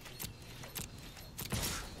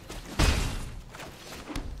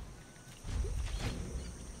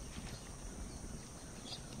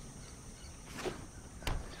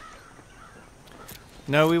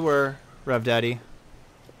 No, we were Rev Daddy.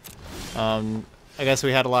 I guess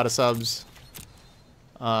we had a lot of subs.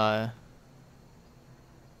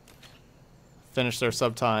 Finished their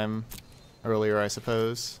sub time earlier, I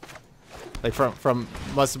suppose. Like from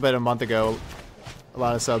must have been a month ago. A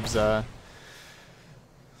lot of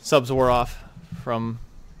subs wore off from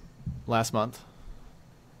last month.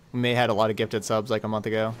 We may have had a lot of gifted subs like a month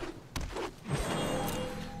ago.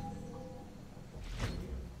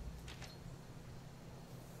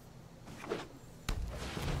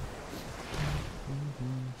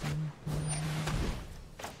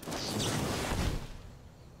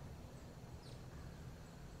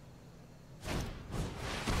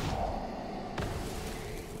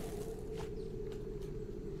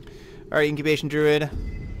 Alright, Incubation Druid.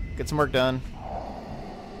 Get some work done.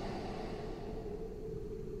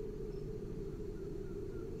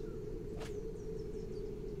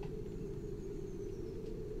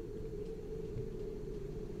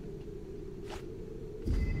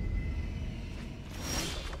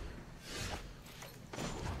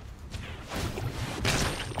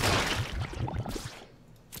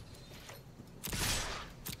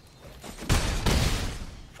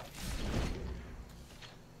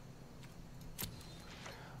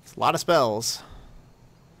 A lot of spells.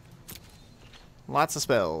 Lots of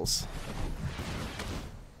spells.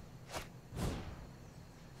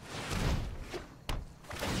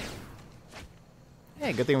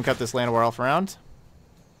 Hey, good thing we kept this Land War Elf around.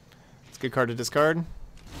 It's a good card to discard.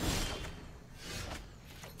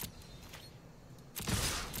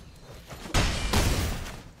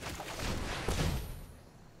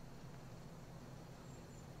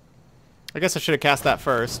 I guess I should have cast that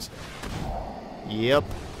first. Yep.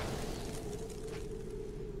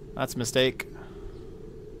 That's a mistake.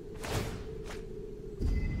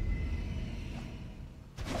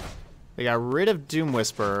 They got rid of Doom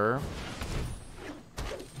Whisperer.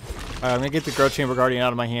 I'm gonna get the Growth Chamber Guardian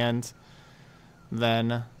out of my hand.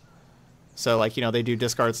 Then, so like, you know, they do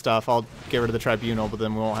discard stuff. I'll get rid of the Tribunal, but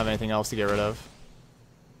then we won't have anything else to get rid of.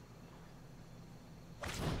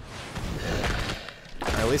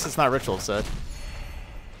 Or at least it's not Ritual set.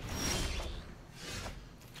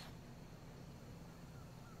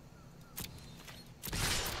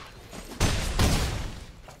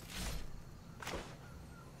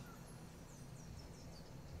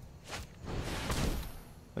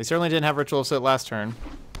 They certainly didn't have Ritual set last turn.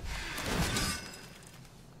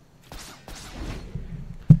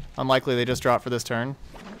 Unlikely they just dropped for this turn.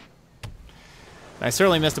 And I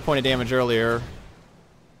certainly missed a point of damage earlier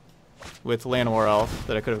with Land War Elf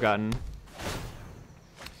that I could have gotten.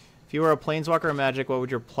 If you were a Planeswalker or Magic, what would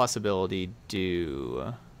your plus ability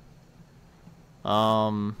do?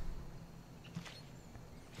 I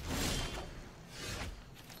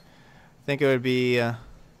think it would be...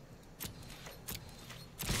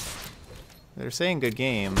 they're saying good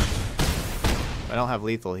game. I don't have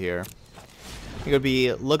lethal here. It would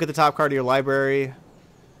be look at the top card of your library.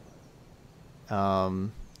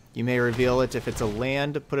 You may reveal it. If it's a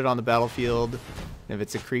land, put it on the battlefield. And if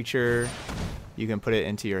it's a creature, you can put it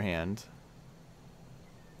into your hand.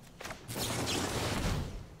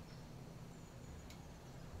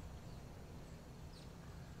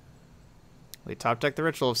 They top deck the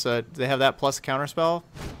Ritual set. Do they have that plus a counter spell?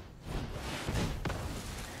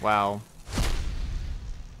 Wow.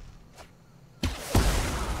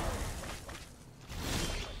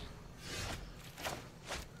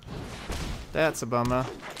 That's a bummer.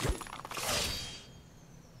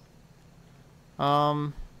 I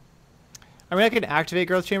mean, I could activate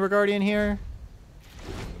Growth Chamber Guardian here.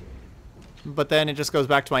 But then it just goes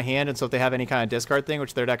back to my hand, and so if they have any kind of discard thing,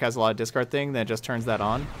 which their deck has a lot of discard thing, then it just turns that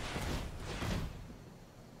on.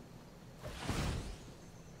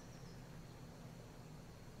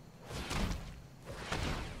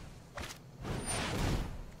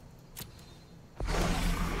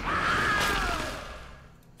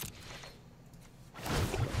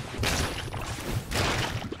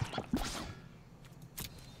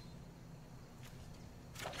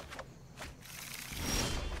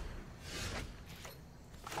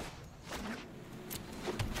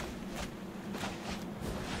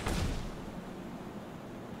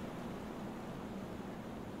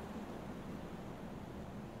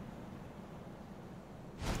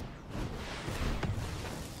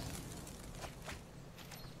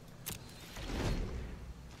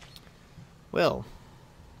 Will.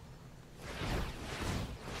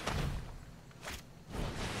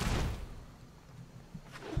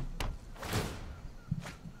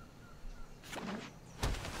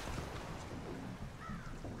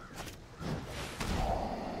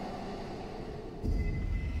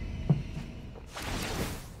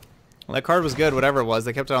 Well, that card was good, whatever it was.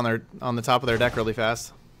 They kept it on the top of their deck really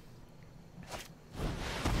fast.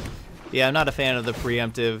 Yeah, I'm not a fan of the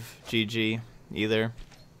preemptive GG either.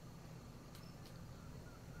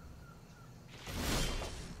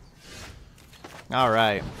 All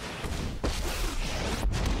right.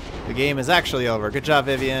 The game is actually over. Good job,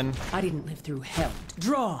 Vivian. I didn't live through hell.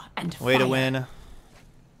 Draw and Way fire. to win.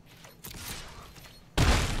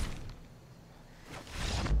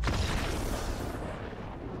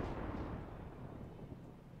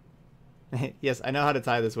 Yes, I know how to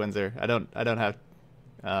tie this, Windsor. I don't have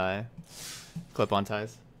clip-on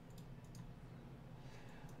ties.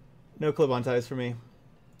 No clip-on ties for me.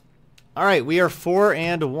 All right, we are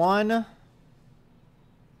 4-1.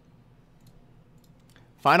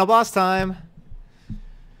 Final boss time.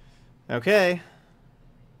 Okay.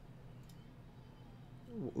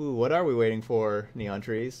 Ooh, what are we waiting for, Neon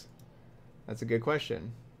Trees? That's a good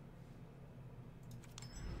question.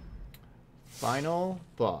 Final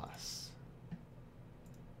boss.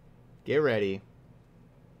 Get ready.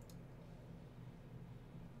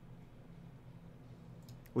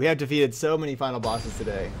 We have defeated so many final bosses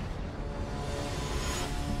today.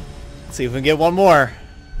 Let's see if we can get one more.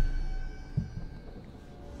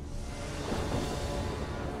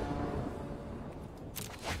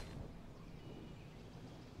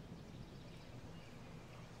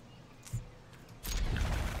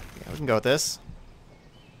 Yeah, we can go with this.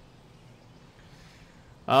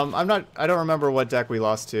 I don't remember what deck we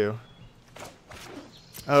lost to.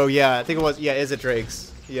 Oh yeah, I think it was, yeah, Is It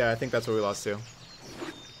Drake's? Yeah, I think that's what we lost to.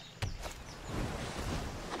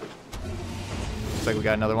 Looks like we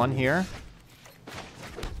got another one here.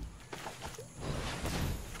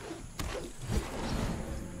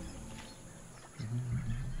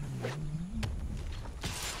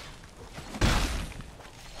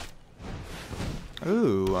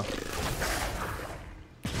 Ooh.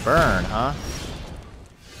 Burn, huh?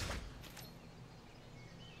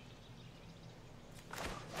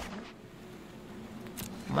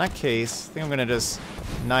 In that case, I think I'm gonna just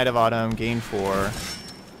Knight of Autumn, gain 4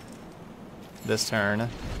 this turn.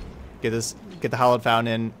 Get the Hallowed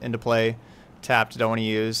Fountain into play. Tapped, don't want to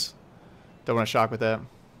use. Don't want to shock with it.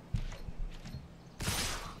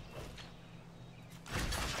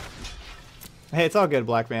 Hey, it's all good,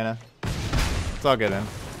 black mana. It's all good, man.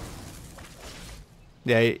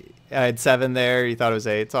 Yeah, I had 7 there. You thought it was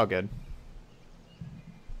 8. It's all good.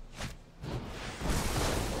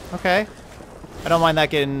 Okay. I don't mind that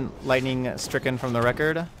getting lightning stricken from the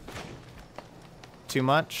record. Too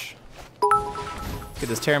much. Get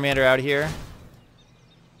this Pteramander out here.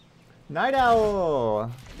 Night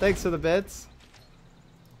Owl! Thanks for the bits.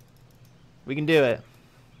 We can do it.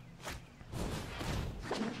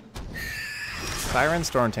 Siren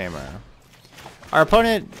Storm Tamer. Our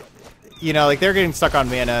opponent, you know, like they're getting stuck on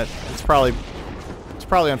mana. It's probably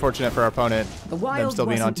unfortunate for our opponent. The them wild still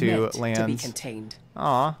being on wasn't 2 meant lands. to be contained.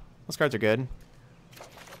 Aw, those cards are good.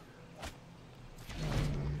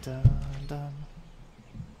 Dun, dun.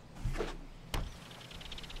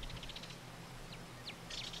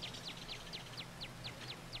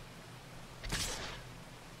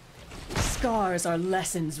 Scars are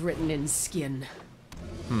lessons written in skin.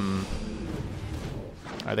 Alright,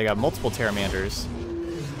 they got multiple Pteramanders.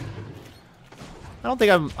 I don't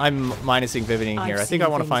think I'm minusing Vivianing here. I think I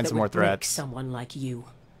want to find some more threats. Someone like you.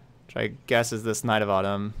 Which I guess is this Knight of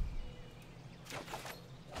Autumn.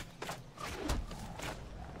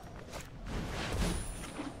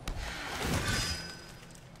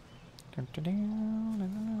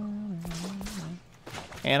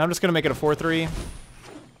 And I'm just going to make it a 4-3.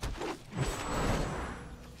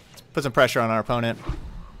 Put some pressure on our opponent.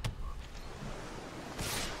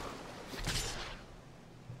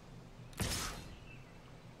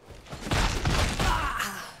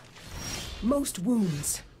 Most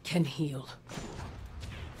wounds can heal.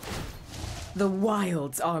 The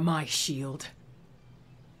wilds are my shield.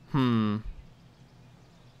 I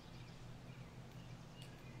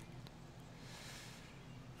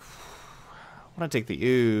want to take the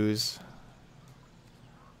Ooze.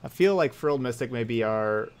 I feel like Frilled Mystic may be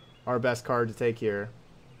our best card to take here,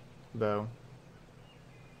 though.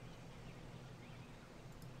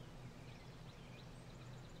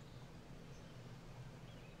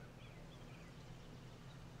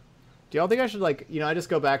 Do y'all think I should, like, you know, I just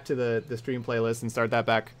go back to the stream playlist and start that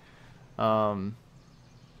back?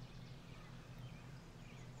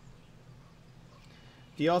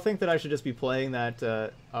 Do y'all think that I should just be playing that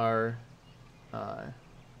the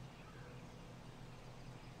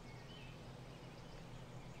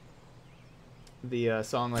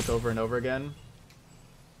song like over and over again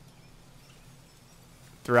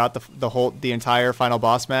throughout the entire final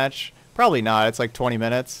boss match? Probably not. It's like 20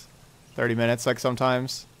 minutes, 30 minutes, like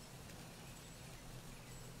sometimes.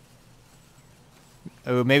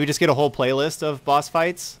 Oh, maybe just get a whole playlist of boss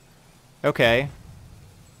fights. Okay.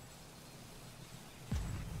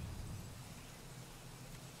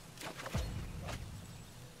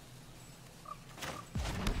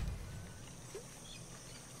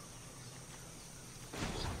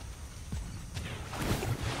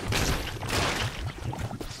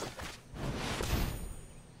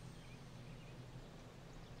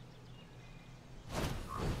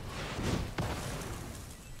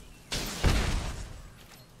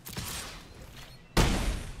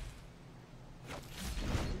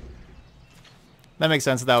 That makes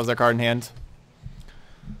sense that was their card in hand.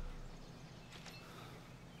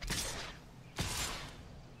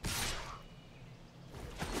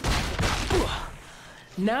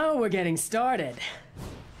 Now we're getting started.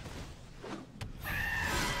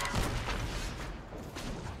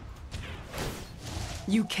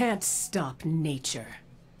 You can't stop nature.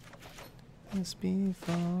 Must be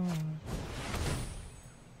fun.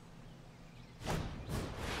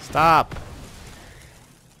 Stop.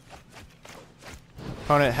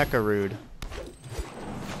 Opponent hecka rude.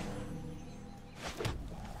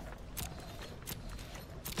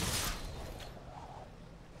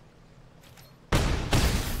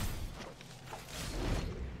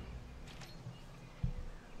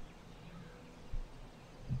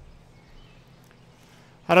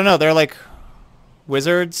 I don't know, they're like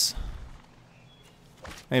wizards.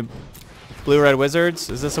 Maybe blue-red wizards?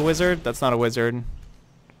 Is this a wizard? That's not a wizard.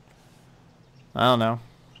 I don't know.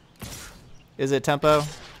 Is it tempo?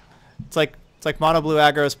 It's like mono blue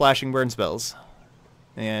aggro splashing burn spells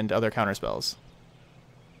and other counter spells,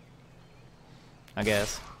 I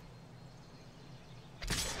guess.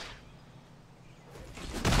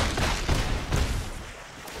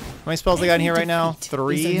 How many spells they got in here right now?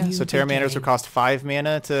 3. So Terra Manors would cost 5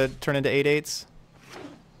 mana to turn into 8/8s.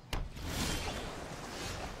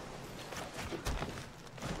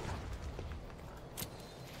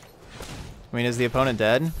 I mean, is the opponent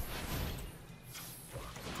dead?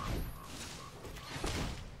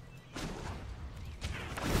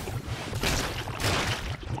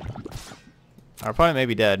 Our opponent may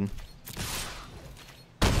be dead.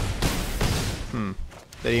 They didn't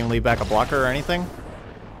even leave back a blocker or anything?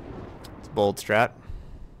 It's a bold strat.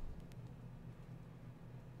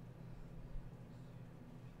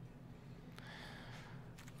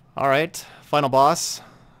 Alright, final boss.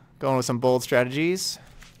 Going with some bold strategies.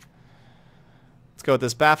 Let's go with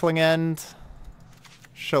this Baffling End.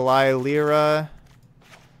 Shalai Lyra.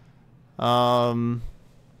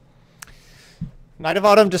 Knight of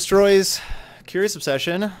Autumn destroys Curious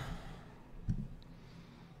Obsession.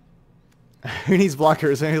 Who needs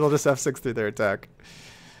blockers? Maybe they'll just F6 through their attack.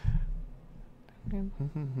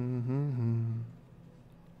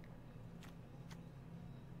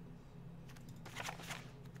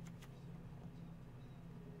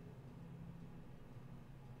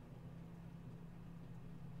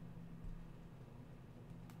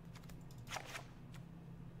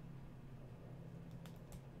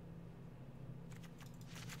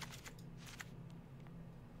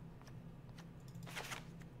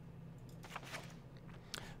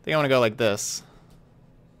 I think I want to go like this.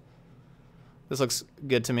 This looks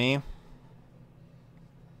good to me.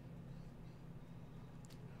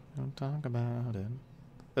 Don't talk about it.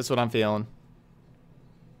 That's what I'm feeling.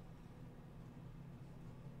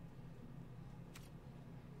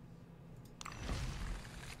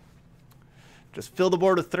 Just fill the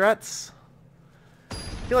board with threats. I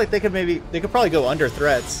feel like they could probably go under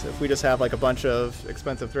threats if we just have like a bunch of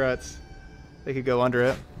expensive threats. They could go under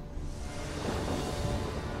it.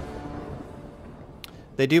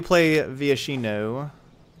 They do play Viashino.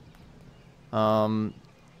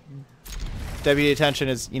 Deputy Attention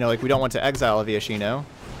is, you know, like we don't want to exile a Viashino.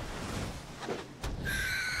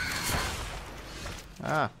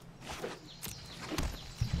 Ah.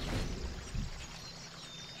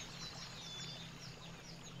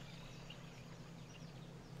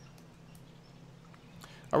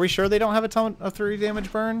 Are we sure they don't have a ton of 3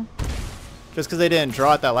 damage burn? Just because they didn't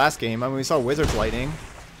draw it that last game. I mean, we saw Wizard's Lightning.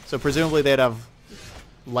 So presumably they'd have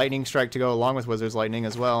Lightning Strike to go along with Wizard's Lightning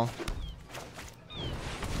as well.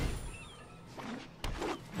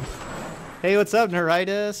 Hey, what's up,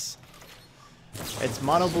 Neuritis? It's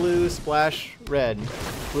mono blue, splash red.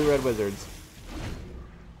 Blue-red wizards.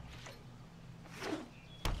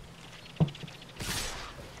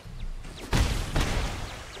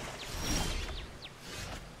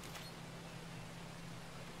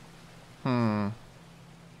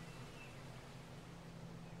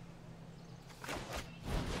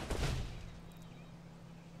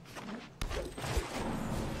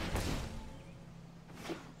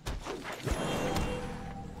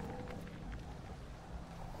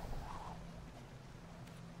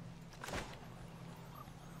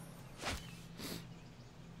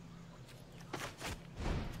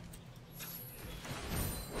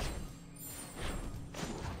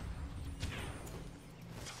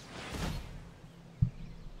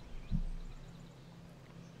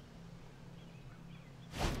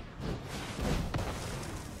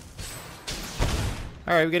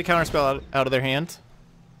 Alright, we get a counterspell out of their hand.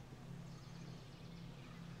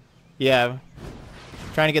 Yeah.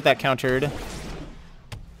 Trying to get that countered.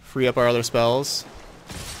 Free up our other spells.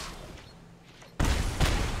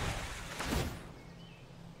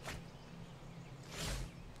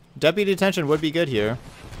 Deputy Detention would be good here.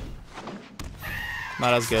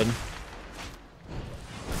 Not as good.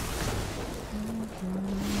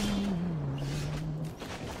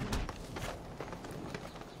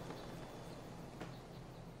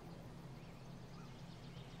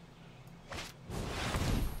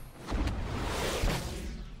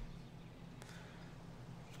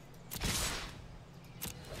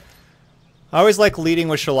 I always like leading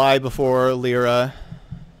with Shalai before Lyra.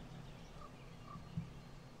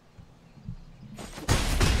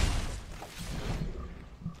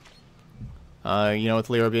 You know, with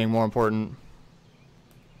Lyra being more important.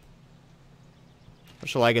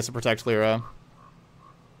 Shalai gets to protect Lyra.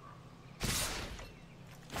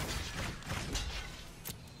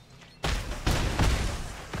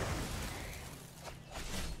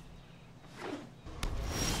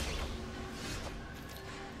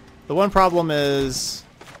 The one problem is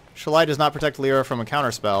Shalai does not protect Lyra from a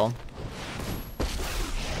counterspell.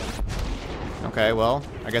 Okay, well,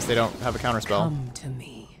 I guess they don't have a counterspell. Come to me.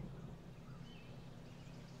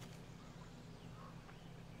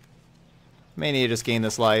 May need to just gain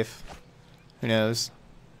this life. Who knows?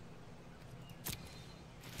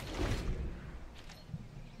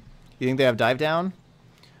 You think they have dive down?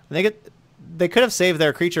 I think they could have saved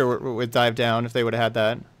their creature with dive down if they would have had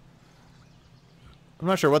that. I'm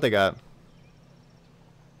not sure what they got.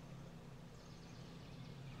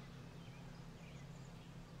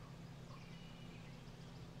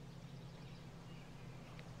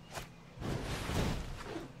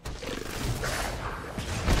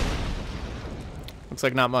 Looks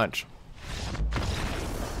like not much.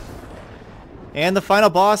 And the final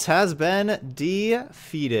boss has been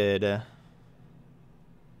defeated.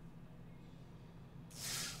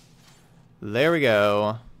 There we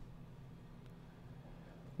go.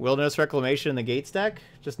 Wilderness Reclamation in the Gates deck?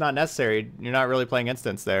 Just not necessary. You're not really playing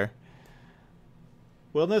instants there.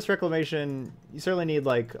 Wilderness Reclamation, you certainly need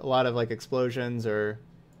like a lot of like explosions or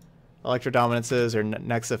Electro Dominances or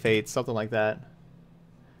Nexa Fates, something like that,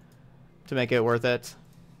 to make it worth it.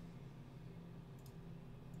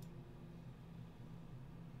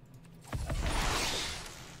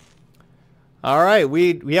 All right,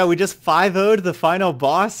 we just 5-0'd the final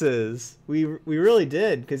bosses. We really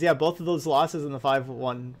did, because yeah, both of those losses and the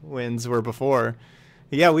 5-1 wins were before.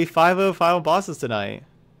 Yeah, we 5-0 final bosses tonight.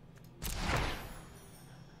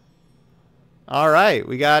 All right,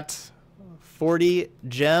 we got 40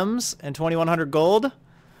 gems and 2,100 gold.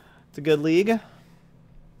 It's a good league.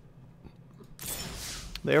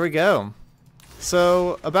 There we go.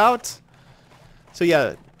 So about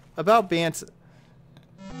Bant.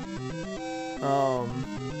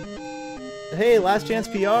 Hey, Last Chance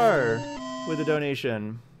PR with a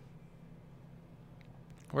donation.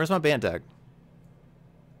 Where's my Bant deck?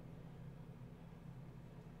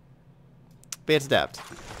 Bant Adapt.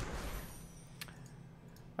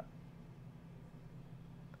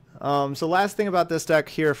 So last thing about this deck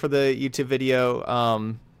here for the YouTube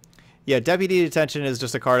video, yeah, Deputy Detention is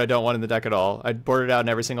just a card I don't want in the deck at all. I'd board it out in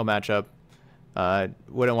every single matchup.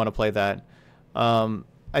 Wouldn't want to play that.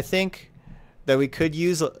 I think that we could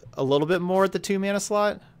use a little bit more at the 2-mana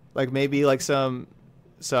slot, like maybe like some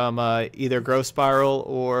either Growth Spiral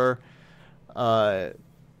or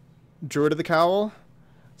Druid of the Cowl,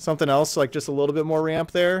 something else like just a little bit more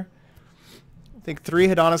ramp there. I think 3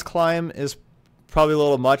 Hadana's Climb is probably a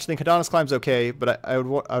little much. I think Hadana's Climb's okay, but I'd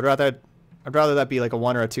rather that be like a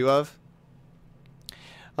 1 or a 2 of.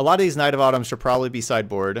 A lot of these Knight of Autumn should probably be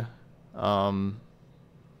sideboard. We had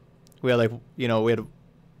like, you know,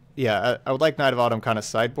 yeah, I would like Knight of Autumn kind of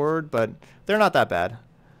sideboard, but they're not that bad.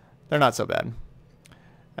 They're not so bad.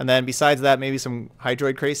 And then besides that, maybe some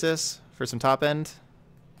Hydroid Krasis for some top end.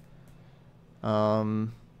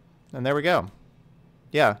 And there we go.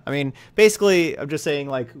 Yeah, I mean, basically, I'm just saying,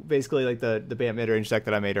 like, basically, like, the Bant mid-range deck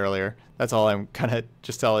that I made earlier. That's all I'm kind of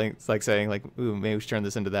just telling, it's like saying, like, ooh, maybe we should turn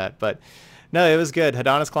this into that. But, no, it was good.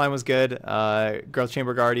 Hadana's Climb was good. Growth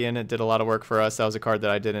Chamber Guardian, it did a lot of work for us. That was a card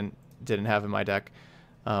that I didn't have in my deck.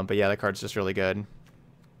 But, yeah, that card's just really good.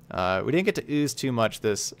 We didn't get to ooze too much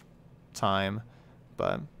this time.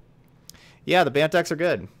 But, yeah, the Bant decks are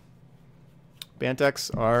good. Bant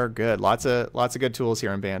decks are good. Lots of good tools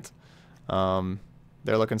here in Bant.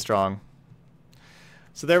 They're looking strong.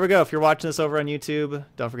 So there we go. If you're watching this over on YouTube,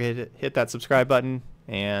 don't forget to hit that subscribe button.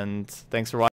 And thanks for watching.